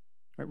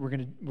 Right? We're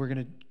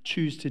going to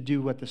choose to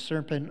do what the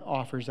serpent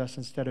offers us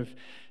instead of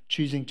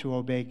choosing to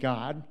obey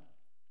God.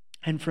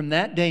 And from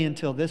that day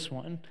until this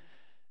one,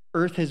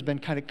 earth has been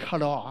kind of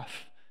cut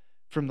off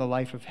from the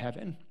life of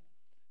heaven.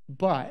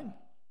 But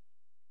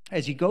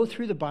as you go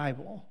through the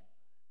Bible,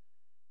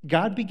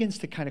 God begins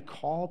to kind of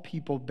call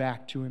people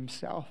back to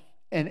himself.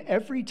 And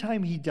every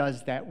time he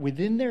does that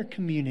within their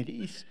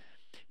communities,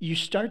 you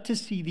start to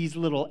see these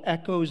little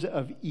echoes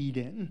of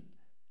Eden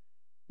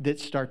that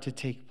start to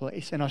take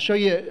place. And I'll show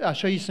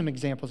you some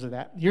examples of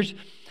that. Here's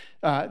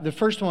the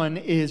first one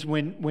is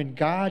when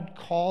God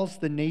calls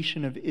the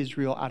nation of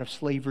Israel out of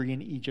slavery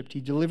in Egypt.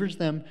 He delivers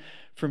them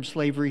from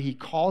slavery. He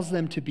calls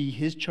them to be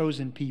his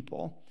chosen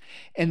people.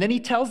 And then he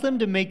tells them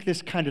to make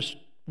this kind of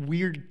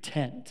weird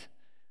tent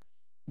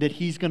that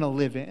he's going to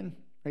live in.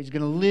 He's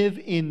going to live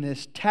in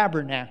this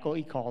tabernacle,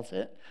 he calls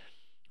it,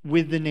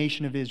 with the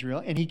nation of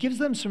Israel. And he gives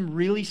them some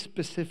really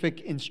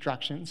specific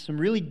instructions, some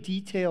really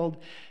detailed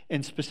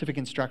and specific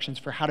instructions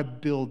for how to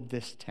build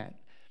this tent.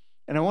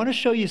 And I want to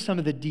show you some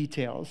of the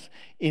details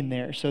in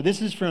there. So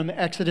this is from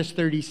Exodus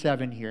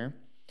 37 here.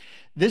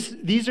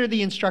 These are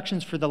the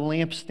instructions for the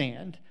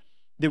lampstand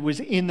that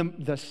was in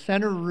the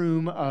center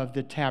room of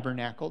the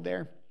tabernacle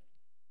there.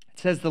 It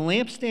says the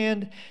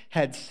lampstand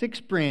had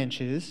 6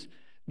 branches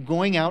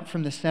going out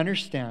from the center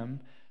stem,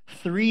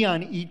 3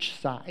 on each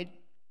side.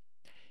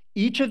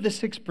 Each of the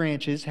 6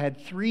 branches had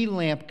 3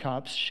 lamp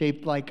cups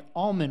shaped like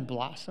almond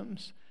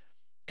blossoms,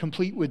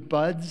 complete with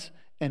buds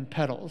and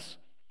petals.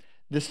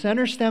 The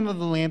center stem of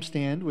the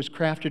lampstand was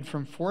crafted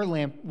from 4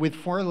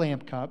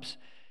 lamp cups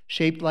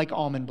shaped like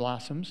almond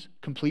blossoms,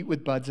 complete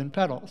with buds and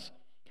petals.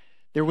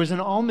 There was an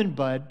almond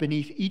bud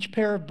beneath each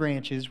pair of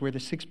branches where the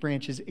 6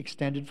 branches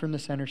extended from the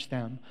center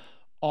stem,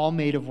 all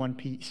made of one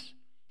piece.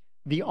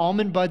 The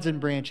almond buds and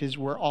branches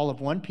were all of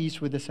one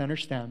piece with the center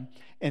stem,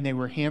 and they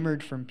were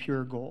hammered from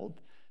pure gold.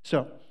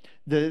 So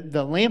the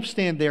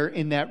lampstand there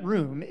in that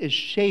room is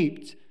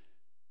shaped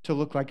to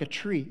look like a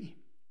tree.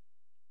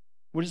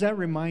 What does that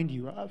remind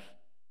you of?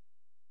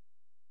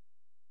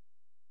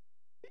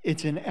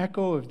 It's an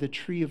echo of the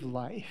tree of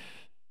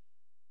life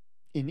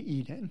in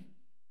Eden,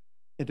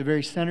 at the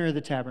very center of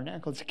the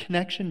tabernacle. It's a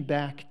connection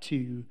back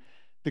to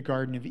the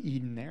Garden of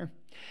Eden there.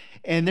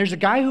 And there's a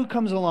guy who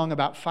comes along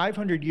about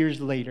 500 years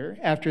later,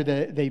 after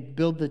they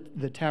build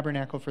the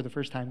tabernacle for the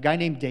first time, a guy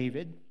named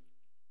David.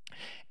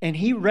 And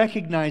he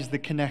recognized the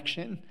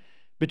connection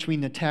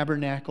between the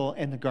tabernacle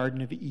and the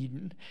Garden of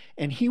Eden.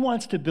 And he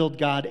wants to build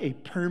God a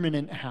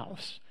permanent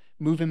house,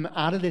 move him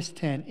out of this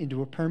tent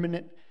into a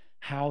permanent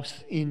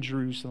house in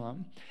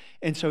Jerusalem.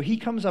 And so he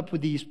comes up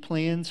with these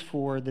plans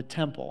for the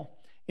temple,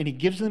 and he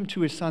gives them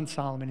to his son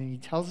Solomon, and he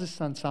tells his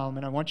son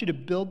Solomon, I want you to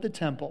build the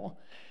temple,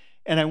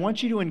 and I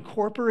want you to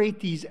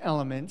incorporate these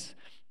elements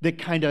that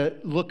kind of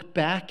look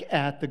back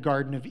at the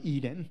Garden of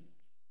Eden.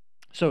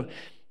 So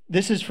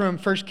this is from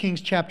 1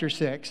 Kings chapter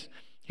 6.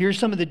 Here's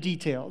some of the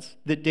details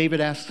that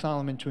David asked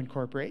Solomon to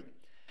incorporate.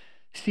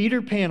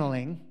 Cedar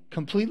paneling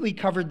completely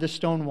covered the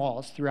stone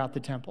walls throughout the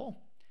temple,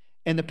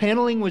 and the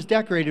paneling was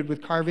decorated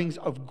with carvings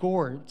of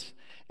gourds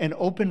and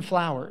open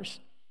flowers.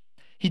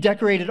 He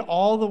decorated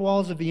all the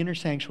walls of the inner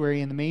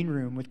sanctuary in the main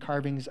room with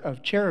carvings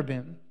of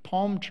cherubim,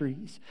 palm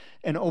trees,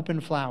 and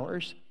open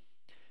flowers.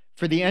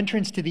 For the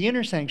entrance to the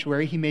inner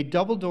sanctuary, he made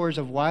double doors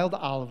of wild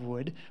olive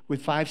wood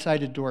with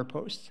 5-sided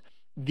doorposts.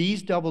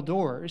 These double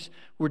doors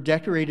were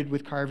decorated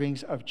with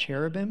carvings of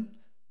cherubim,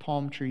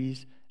 palm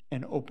trees,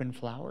 and open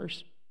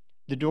flowers.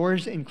 The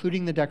doors,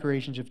 including the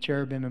decorations of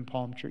cherubim and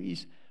palm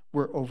trees,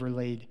 were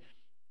overlaid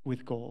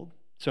with gold.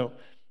 So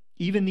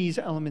even these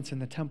elements in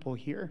the temple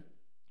here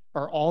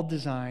are all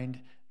designed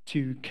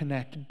to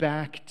connect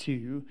back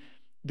to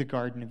the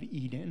Garden of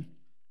Eden.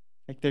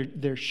 Like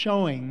they're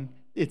showing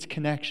its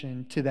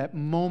connection to that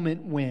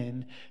moment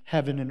when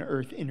heaven and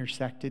earth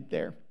intersected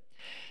there.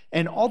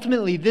 And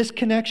ultimately, this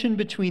connection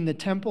between the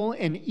temple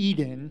and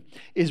Eden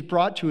is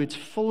brought to its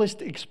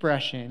fullest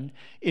expression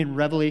in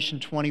Revelation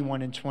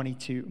 21 and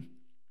 22.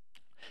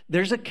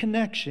 There's a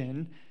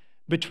connection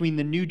between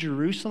the New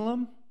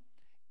Jerusalem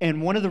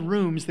and one of the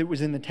rooms that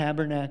was in the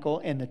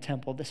tabernacle and the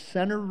temple. The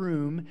center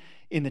room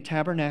in the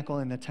tabernacle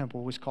and the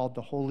temple was called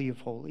the Holy of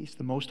Holies,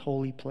 the most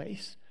holy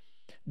place.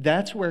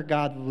 That's where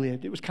God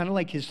lived. It was kind of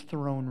like his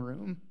throne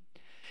room.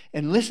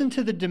 And listen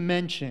to the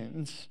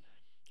dimensions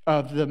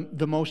of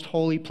the most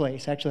holy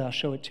place. Actually, I'll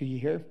show it to you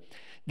here.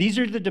 These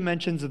are the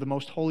dimensions of the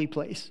most holy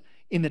place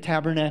in the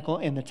tabernacle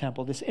and the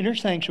temple. This inner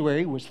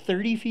sanctuary was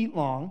 30 feet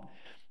long,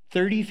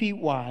 30 feet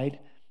wide,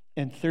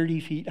 and 30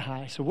 feet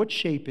high. So what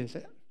shape is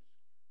it?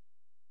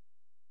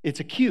 It's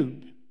a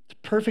cube. It's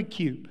a perfect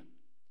cube.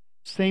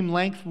 Same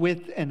length,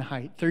 width, and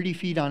height. 30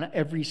 feet on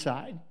every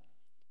side.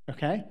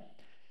 Okay?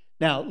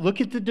 Now, look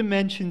at the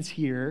dimensions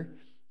here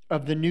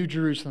of the New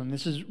Jerusalem.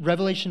 This is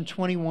Revelation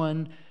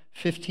 21,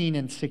 15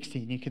 and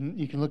 16. You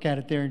can look at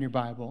it there in your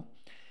Bible.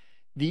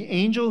 The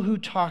angel who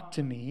talked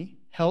to me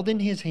held in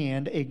his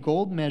hand a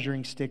gold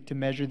measuring stick to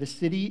measure the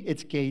city,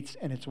 its gates,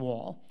 and its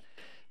wall.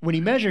 When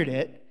he measured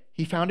it,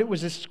 he found it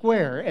was a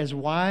square as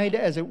wide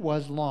as it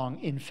was long.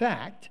 In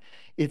fact,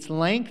 its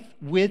length,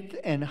 width,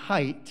 and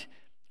height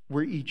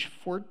were each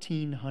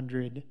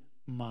 1,400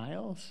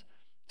 miles.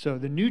 So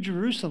the New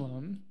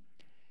Jerusalem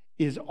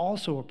is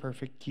also a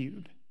perfect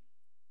cube.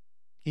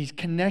 He's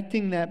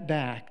connecting that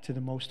back to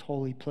the most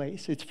holy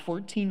place. It's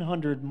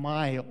 1,400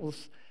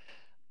 miles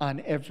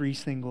on every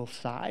single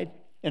side.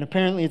 And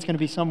apparently it's going to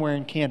be somewhere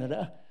in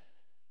Canada,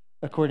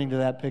 according to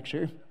that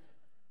picture.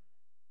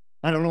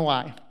 I don't know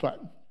why,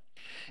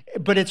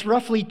 but it's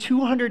roughly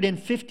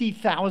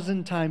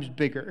 250,000 times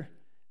bigger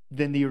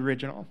than the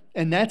original.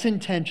 And that's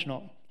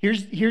intentional.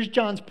 Here's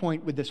John's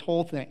point with this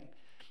whole thing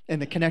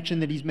and the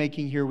connection that he's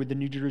making here with the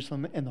New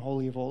Jerusalem and the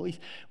Holy of Holies.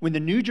 When the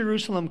New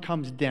Jerusalem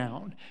comes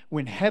down,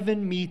 when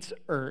heaven meets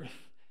earth,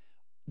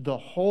 the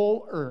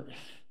whole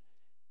earth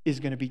is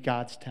going to be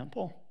God's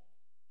temple.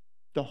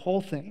 The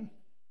whole thing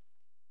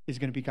is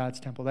going to be God's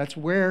temple. That's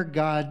where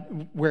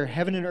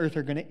heaven and earth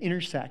are going to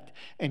intersect,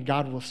 and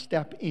God will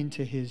step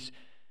into his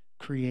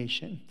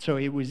creation. So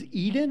it was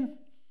Eden,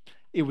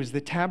 it was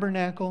the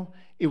tabernacle,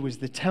 it was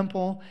the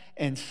temple,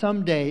 and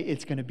someday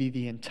it's going to be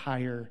the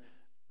entire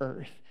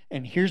earth.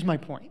 And here's my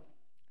point.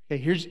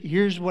 Okay,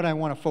 here's what I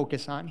want to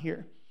focus on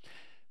here.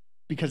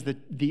 Because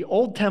the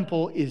old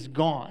temple is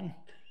gone,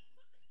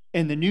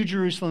 and the New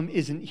Jerusalem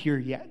isn't here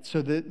yet.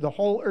 So the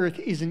whole earth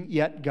isn't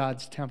yet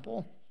God's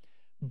temple.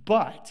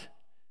 But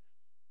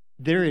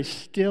there is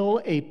still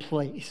a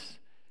place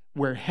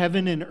where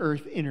heaven and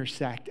earth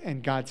intersect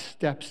and God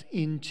steps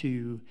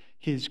into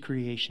his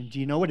creation. Do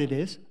you know what it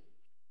is?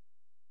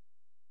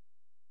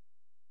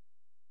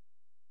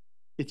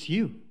 It's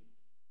you.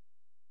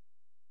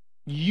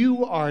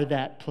 You are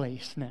that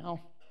place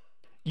now.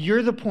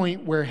 You're the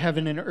point where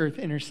heaven and earth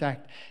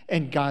intersect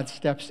and God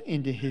steps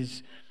into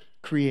his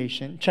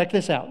creation. Check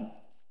this out.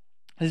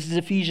 This is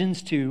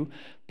Ephesians 2.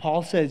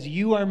 Paul says,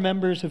 you are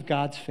members of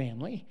God's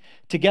family.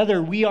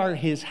 Together we are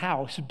his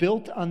house,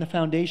 built on the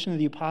foundation of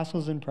the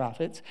apostles and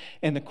prophets,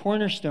 and the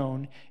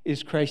cornerstone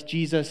is Christ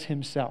Jesus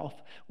himself.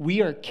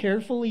 We are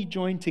carefully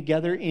joined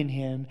together in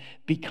him,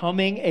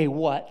 becoming a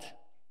what?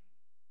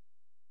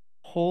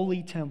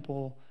 Holy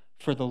temple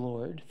for the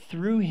Lord.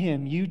 Through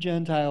him, you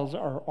Gentiles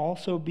are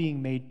also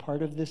being made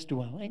part of this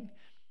dwelling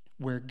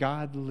where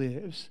God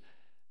lives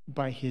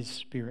by his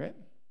Spirit.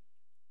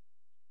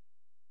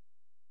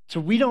 So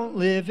we don't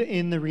live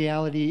in the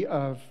reality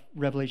of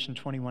Revelation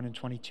 21 and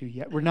 22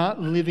 yet. We're not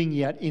living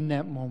yet in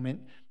that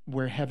moment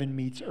where heaven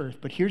meets earth.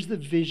 But here's the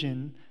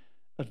vision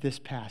of this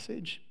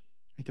passage,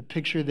 the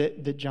picture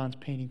that John's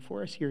painting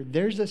for us here.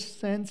 There's a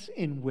sense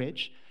in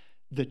which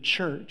the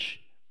church,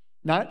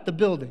 not the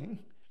building,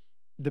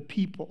 the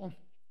people,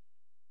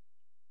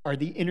 are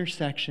the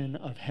intersection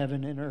of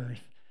heaven and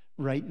earth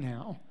right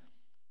now.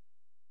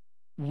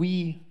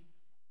 We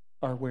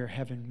are where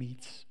heaven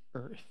meets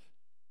earth.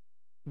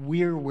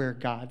 We're where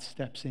God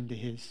steps into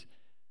his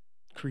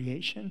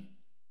creation.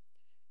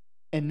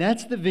 And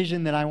that's the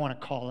vision that I want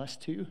to call us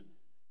to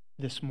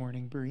this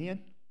morning, Berean.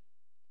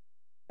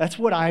 That's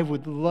what I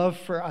would love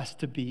for us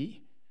to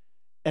be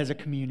as a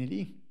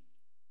community.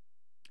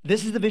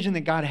 This is the vision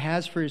that God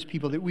has for his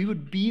people, that we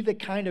would be the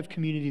kind of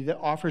community that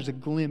offers a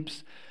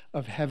glimpse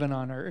of heaven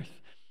on earth.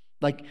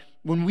 Like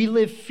when we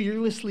live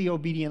fearlessly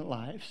obedient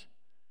lives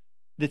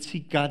that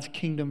seek God's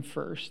kingdom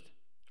first,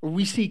 or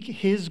we seek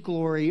his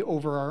glory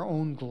over our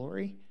own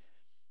glory,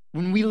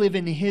 when we live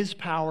in his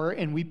power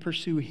and we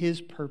pursue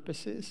his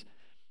purposes,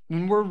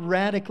 when we're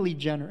radically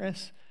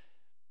generous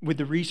with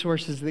the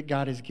resources that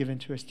God has given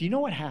to us, do you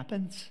know what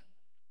happens?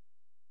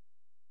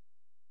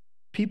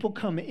 People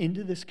come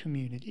into this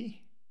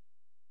community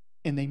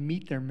and they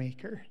meet their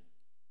maker.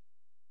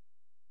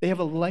 They have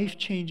a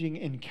life-changing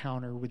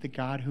encounter with the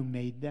God who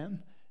made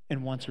them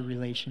and wants a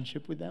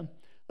relationship with them.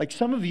 Like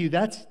some of you,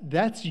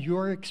 that's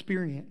your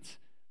experience.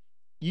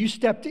 You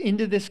stepped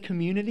into this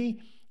community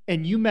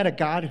and you met a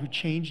God who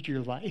changed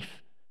your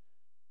life.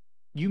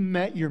 You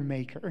met your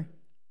maker.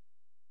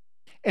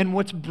 And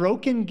what's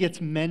broken gets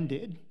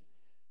mended.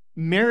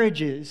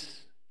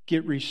 Marriages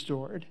get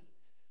restored.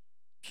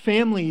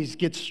 Families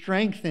get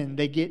strengthened.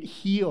 They get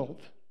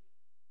healed.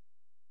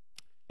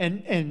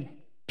 And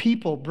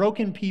people,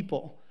 broken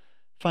people,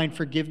 find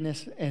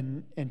forgiveness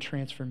and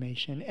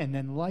transformation. And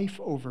then life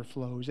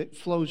overflows. It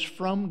flows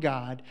from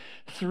God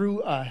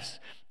through us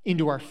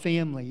into our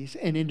families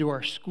and into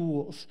our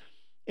schools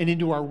and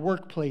into our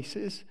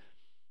workplaces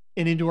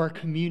and into our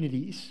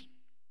communities.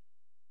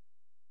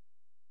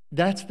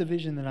 That's the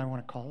vision that I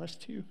want to call us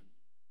to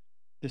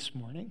this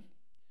morning.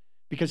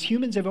 Because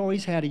humans have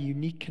always had a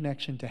unique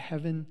connection to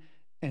heaven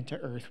and to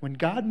earth. When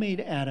God made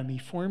Adam, he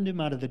formed him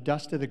out of the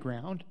dust of the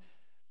ground.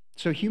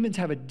 So humans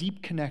have a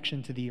deep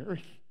connection to the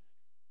earth.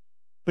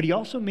 But he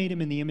also made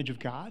him in the image of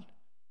God.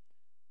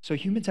 So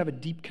humans have a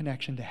deep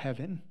connection to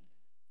heaven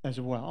as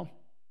well.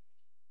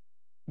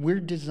 We're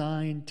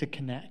designed to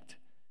connect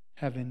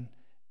heaven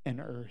and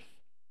earth.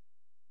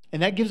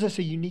 And that gives us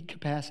a unique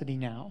capacity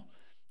now,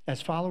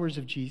 as followers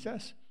of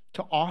Jesus,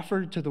 to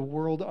offer to the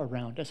world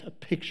around us a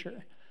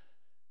picture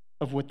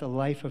of what the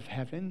life of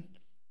heaven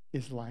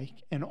is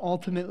like. And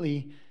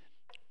ultimately,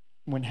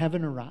 when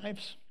heaven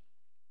arrives,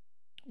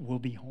 we'll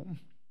be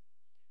home,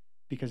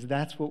 because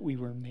that's what we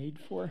were made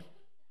for.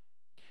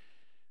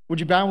 Would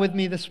you bow with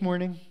me this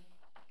morning?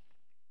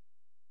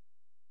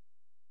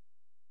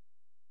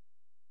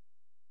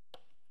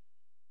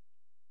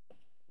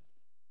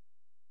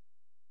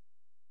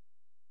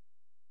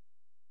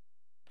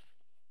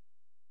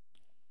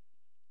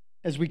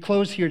 As we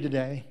close here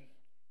today,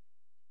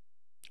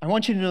 I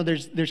want you to know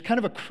there's kind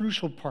of a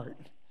crucial part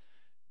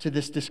to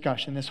this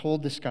discussion, this whole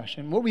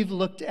discussion. What we've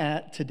looked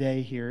at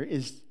today here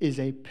is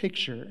a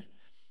picture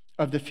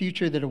of the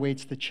future that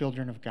awaits the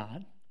children of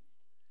God.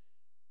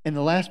 And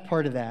the last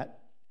part of that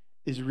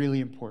is really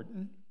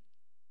important.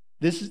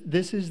 This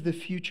is the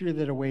future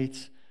that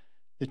awaits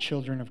the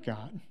children of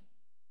God.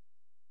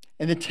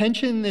 And the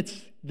tension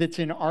that's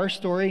in our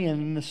story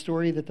and in the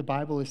story that the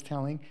Bible is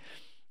telling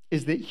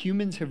is that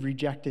humans have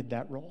rejected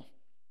that role.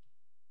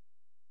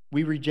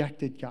 We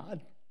rejected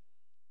God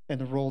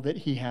and the role that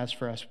he has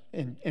for us,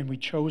 and we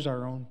chose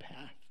our own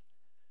path.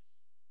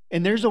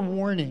 And there's a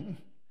warning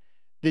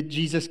that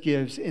Jesus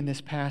gives in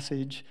this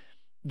passage,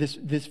 this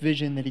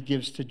vision that he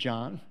gives to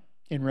John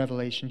in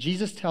Revelation.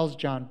 Jesus tells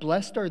John,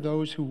 "Blessed are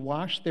those who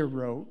wash their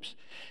robes.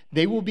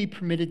 They will be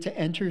permitted to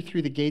enter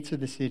through the gates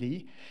of the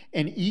city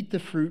and eat the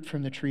fruit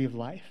from the tree of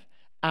life.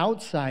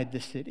 Outside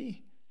the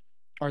city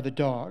are the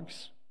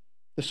dogs,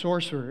 the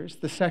sorcerers,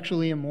 the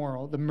sexually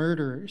immoral, the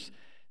murderers,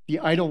 the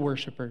idol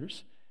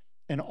worshipers,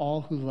 and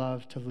all who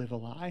love to live a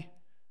lie."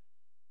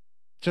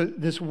 So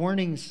this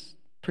warning's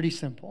pretty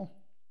simple.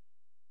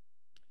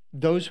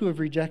 Those who have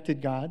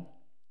rejected God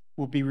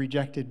will be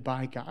rejected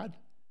by God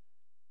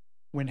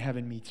when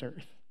heaven meets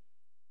earth.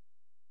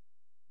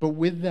 But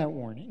with that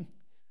warning,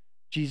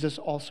 Jesus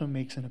also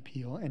makes an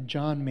appeal, and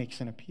John makes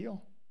an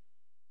appeal.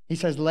 He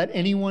says, "Let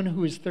anyone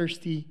who is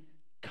thirsty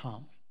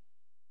come.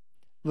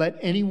 Let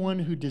anyone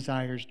who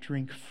desires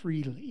drink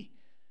freely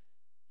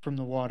from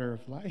the water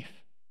of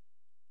life."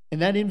 And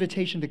that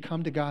invitation to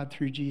come to God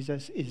through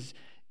Jesus is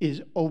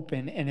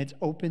open, and it's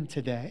open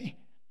today.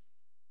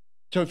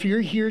 So if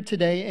you're here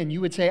today and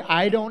you would say,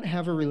 "I don't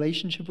have a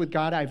relationship with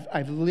God,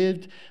 I've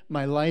lived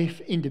my life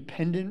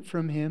independent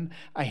from him,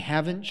 I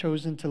haven't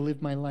chosen to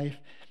live my life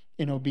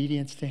in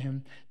obedience to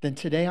him," then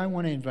today I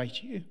want to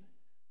invite you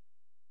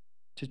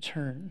to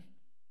turn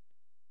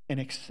and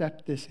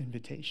accept this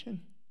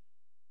invitation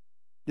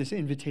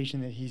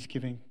that he's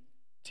giving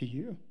to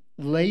you.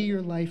 Lay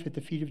your life at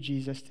the feet of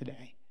Jesus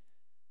today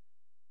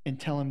and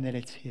tell him that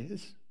it's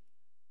his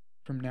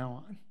from now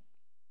on.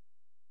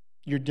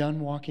 You're done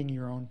walking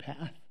your own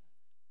path.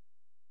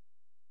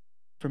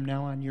 From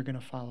now on, you're going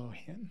to follow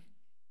him.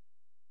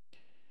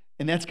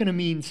 And that's going to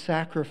mean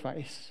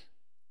sacrifice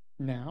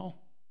now.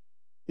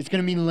 It's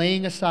going to mean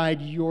laying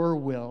aside your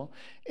will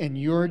and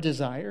your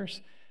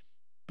desires.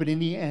 But in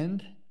the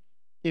end,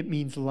 it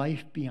means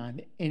life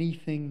beyond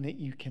anything that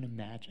you can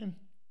imagine.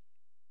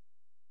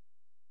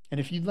 And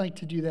if you'd like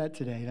to do that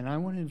today, then I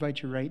want to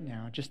invite you right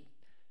now, just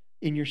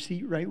in your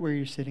seat right where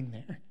you're sitting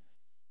there,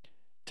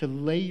 to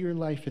lay your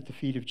life at the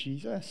feet of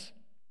Jesus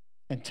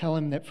and tell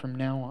him that from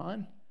now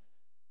on,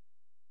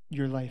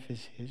 your life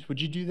is his.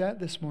 Would you do that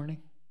this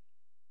morning?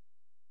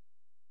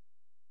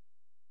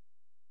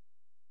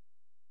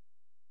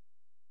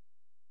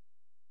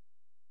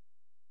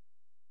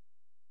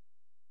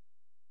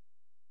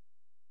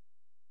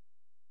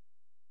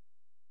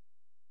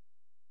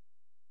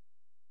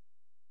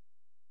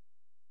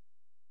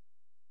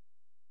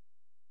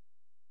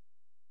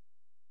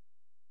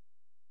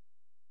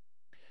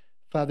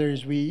 Father,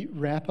 as we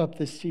wrap up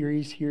this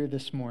series here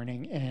this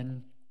morning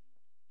and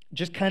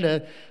just kind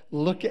of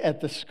look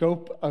at the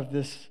scope of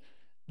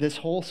this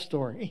whole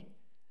story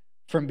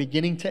from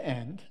beginning to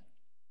end,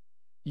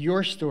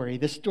 your story,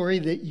 the story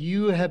that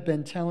you have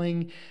been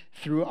telling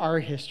through our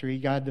history,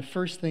 God, the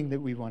first thing that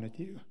we want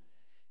to do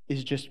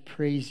is just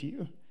praise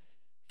you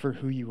for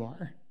who you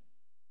are.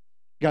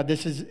 God,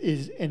 this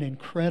is an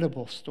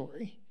incredible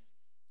story,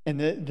 and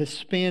the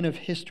span of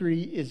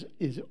history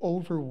is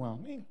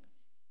overwhelming.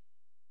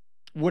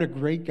 What a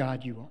great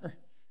God you are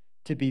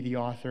to be the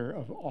author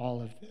of all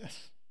of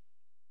this.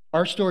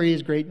 Our story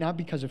is great not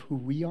because of who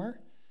we are,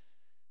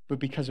 but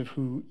because of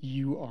who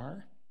you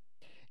are.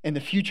 And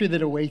the future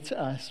that awaits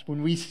us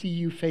when we see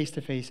you face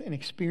to face and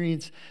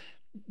experience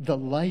the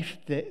life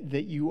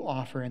that you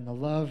offer and the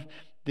love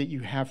that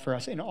you have for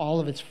us in all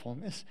of its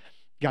fullness.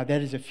 God,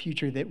 that is a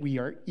future that we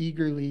are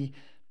eagerly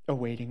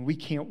awaiting. We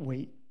can't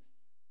wait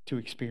to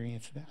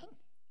experience that.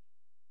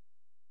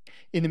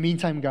 In the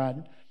meantime,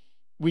 God,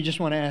 we just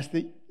want to ask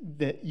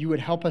that you would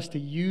help us to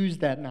use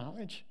that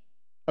knowledge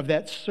of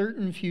that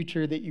certain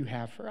future that you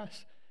have for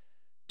us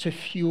to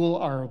fuel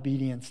our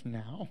obedience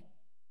now.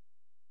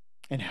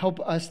 And help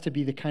us to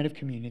be the kind of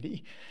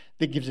community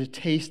that gives a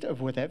taste of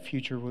what that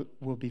future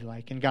will be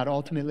like. And God,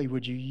 ultimately,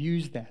 would you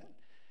use that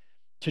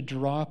to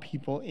draw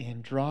people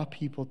in, draw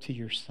people to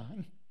your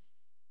Son,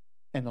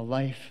 and the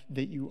life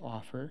that you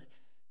offer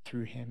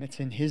through him. It's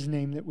in his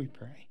name that we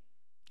pray.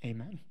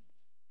 Amen.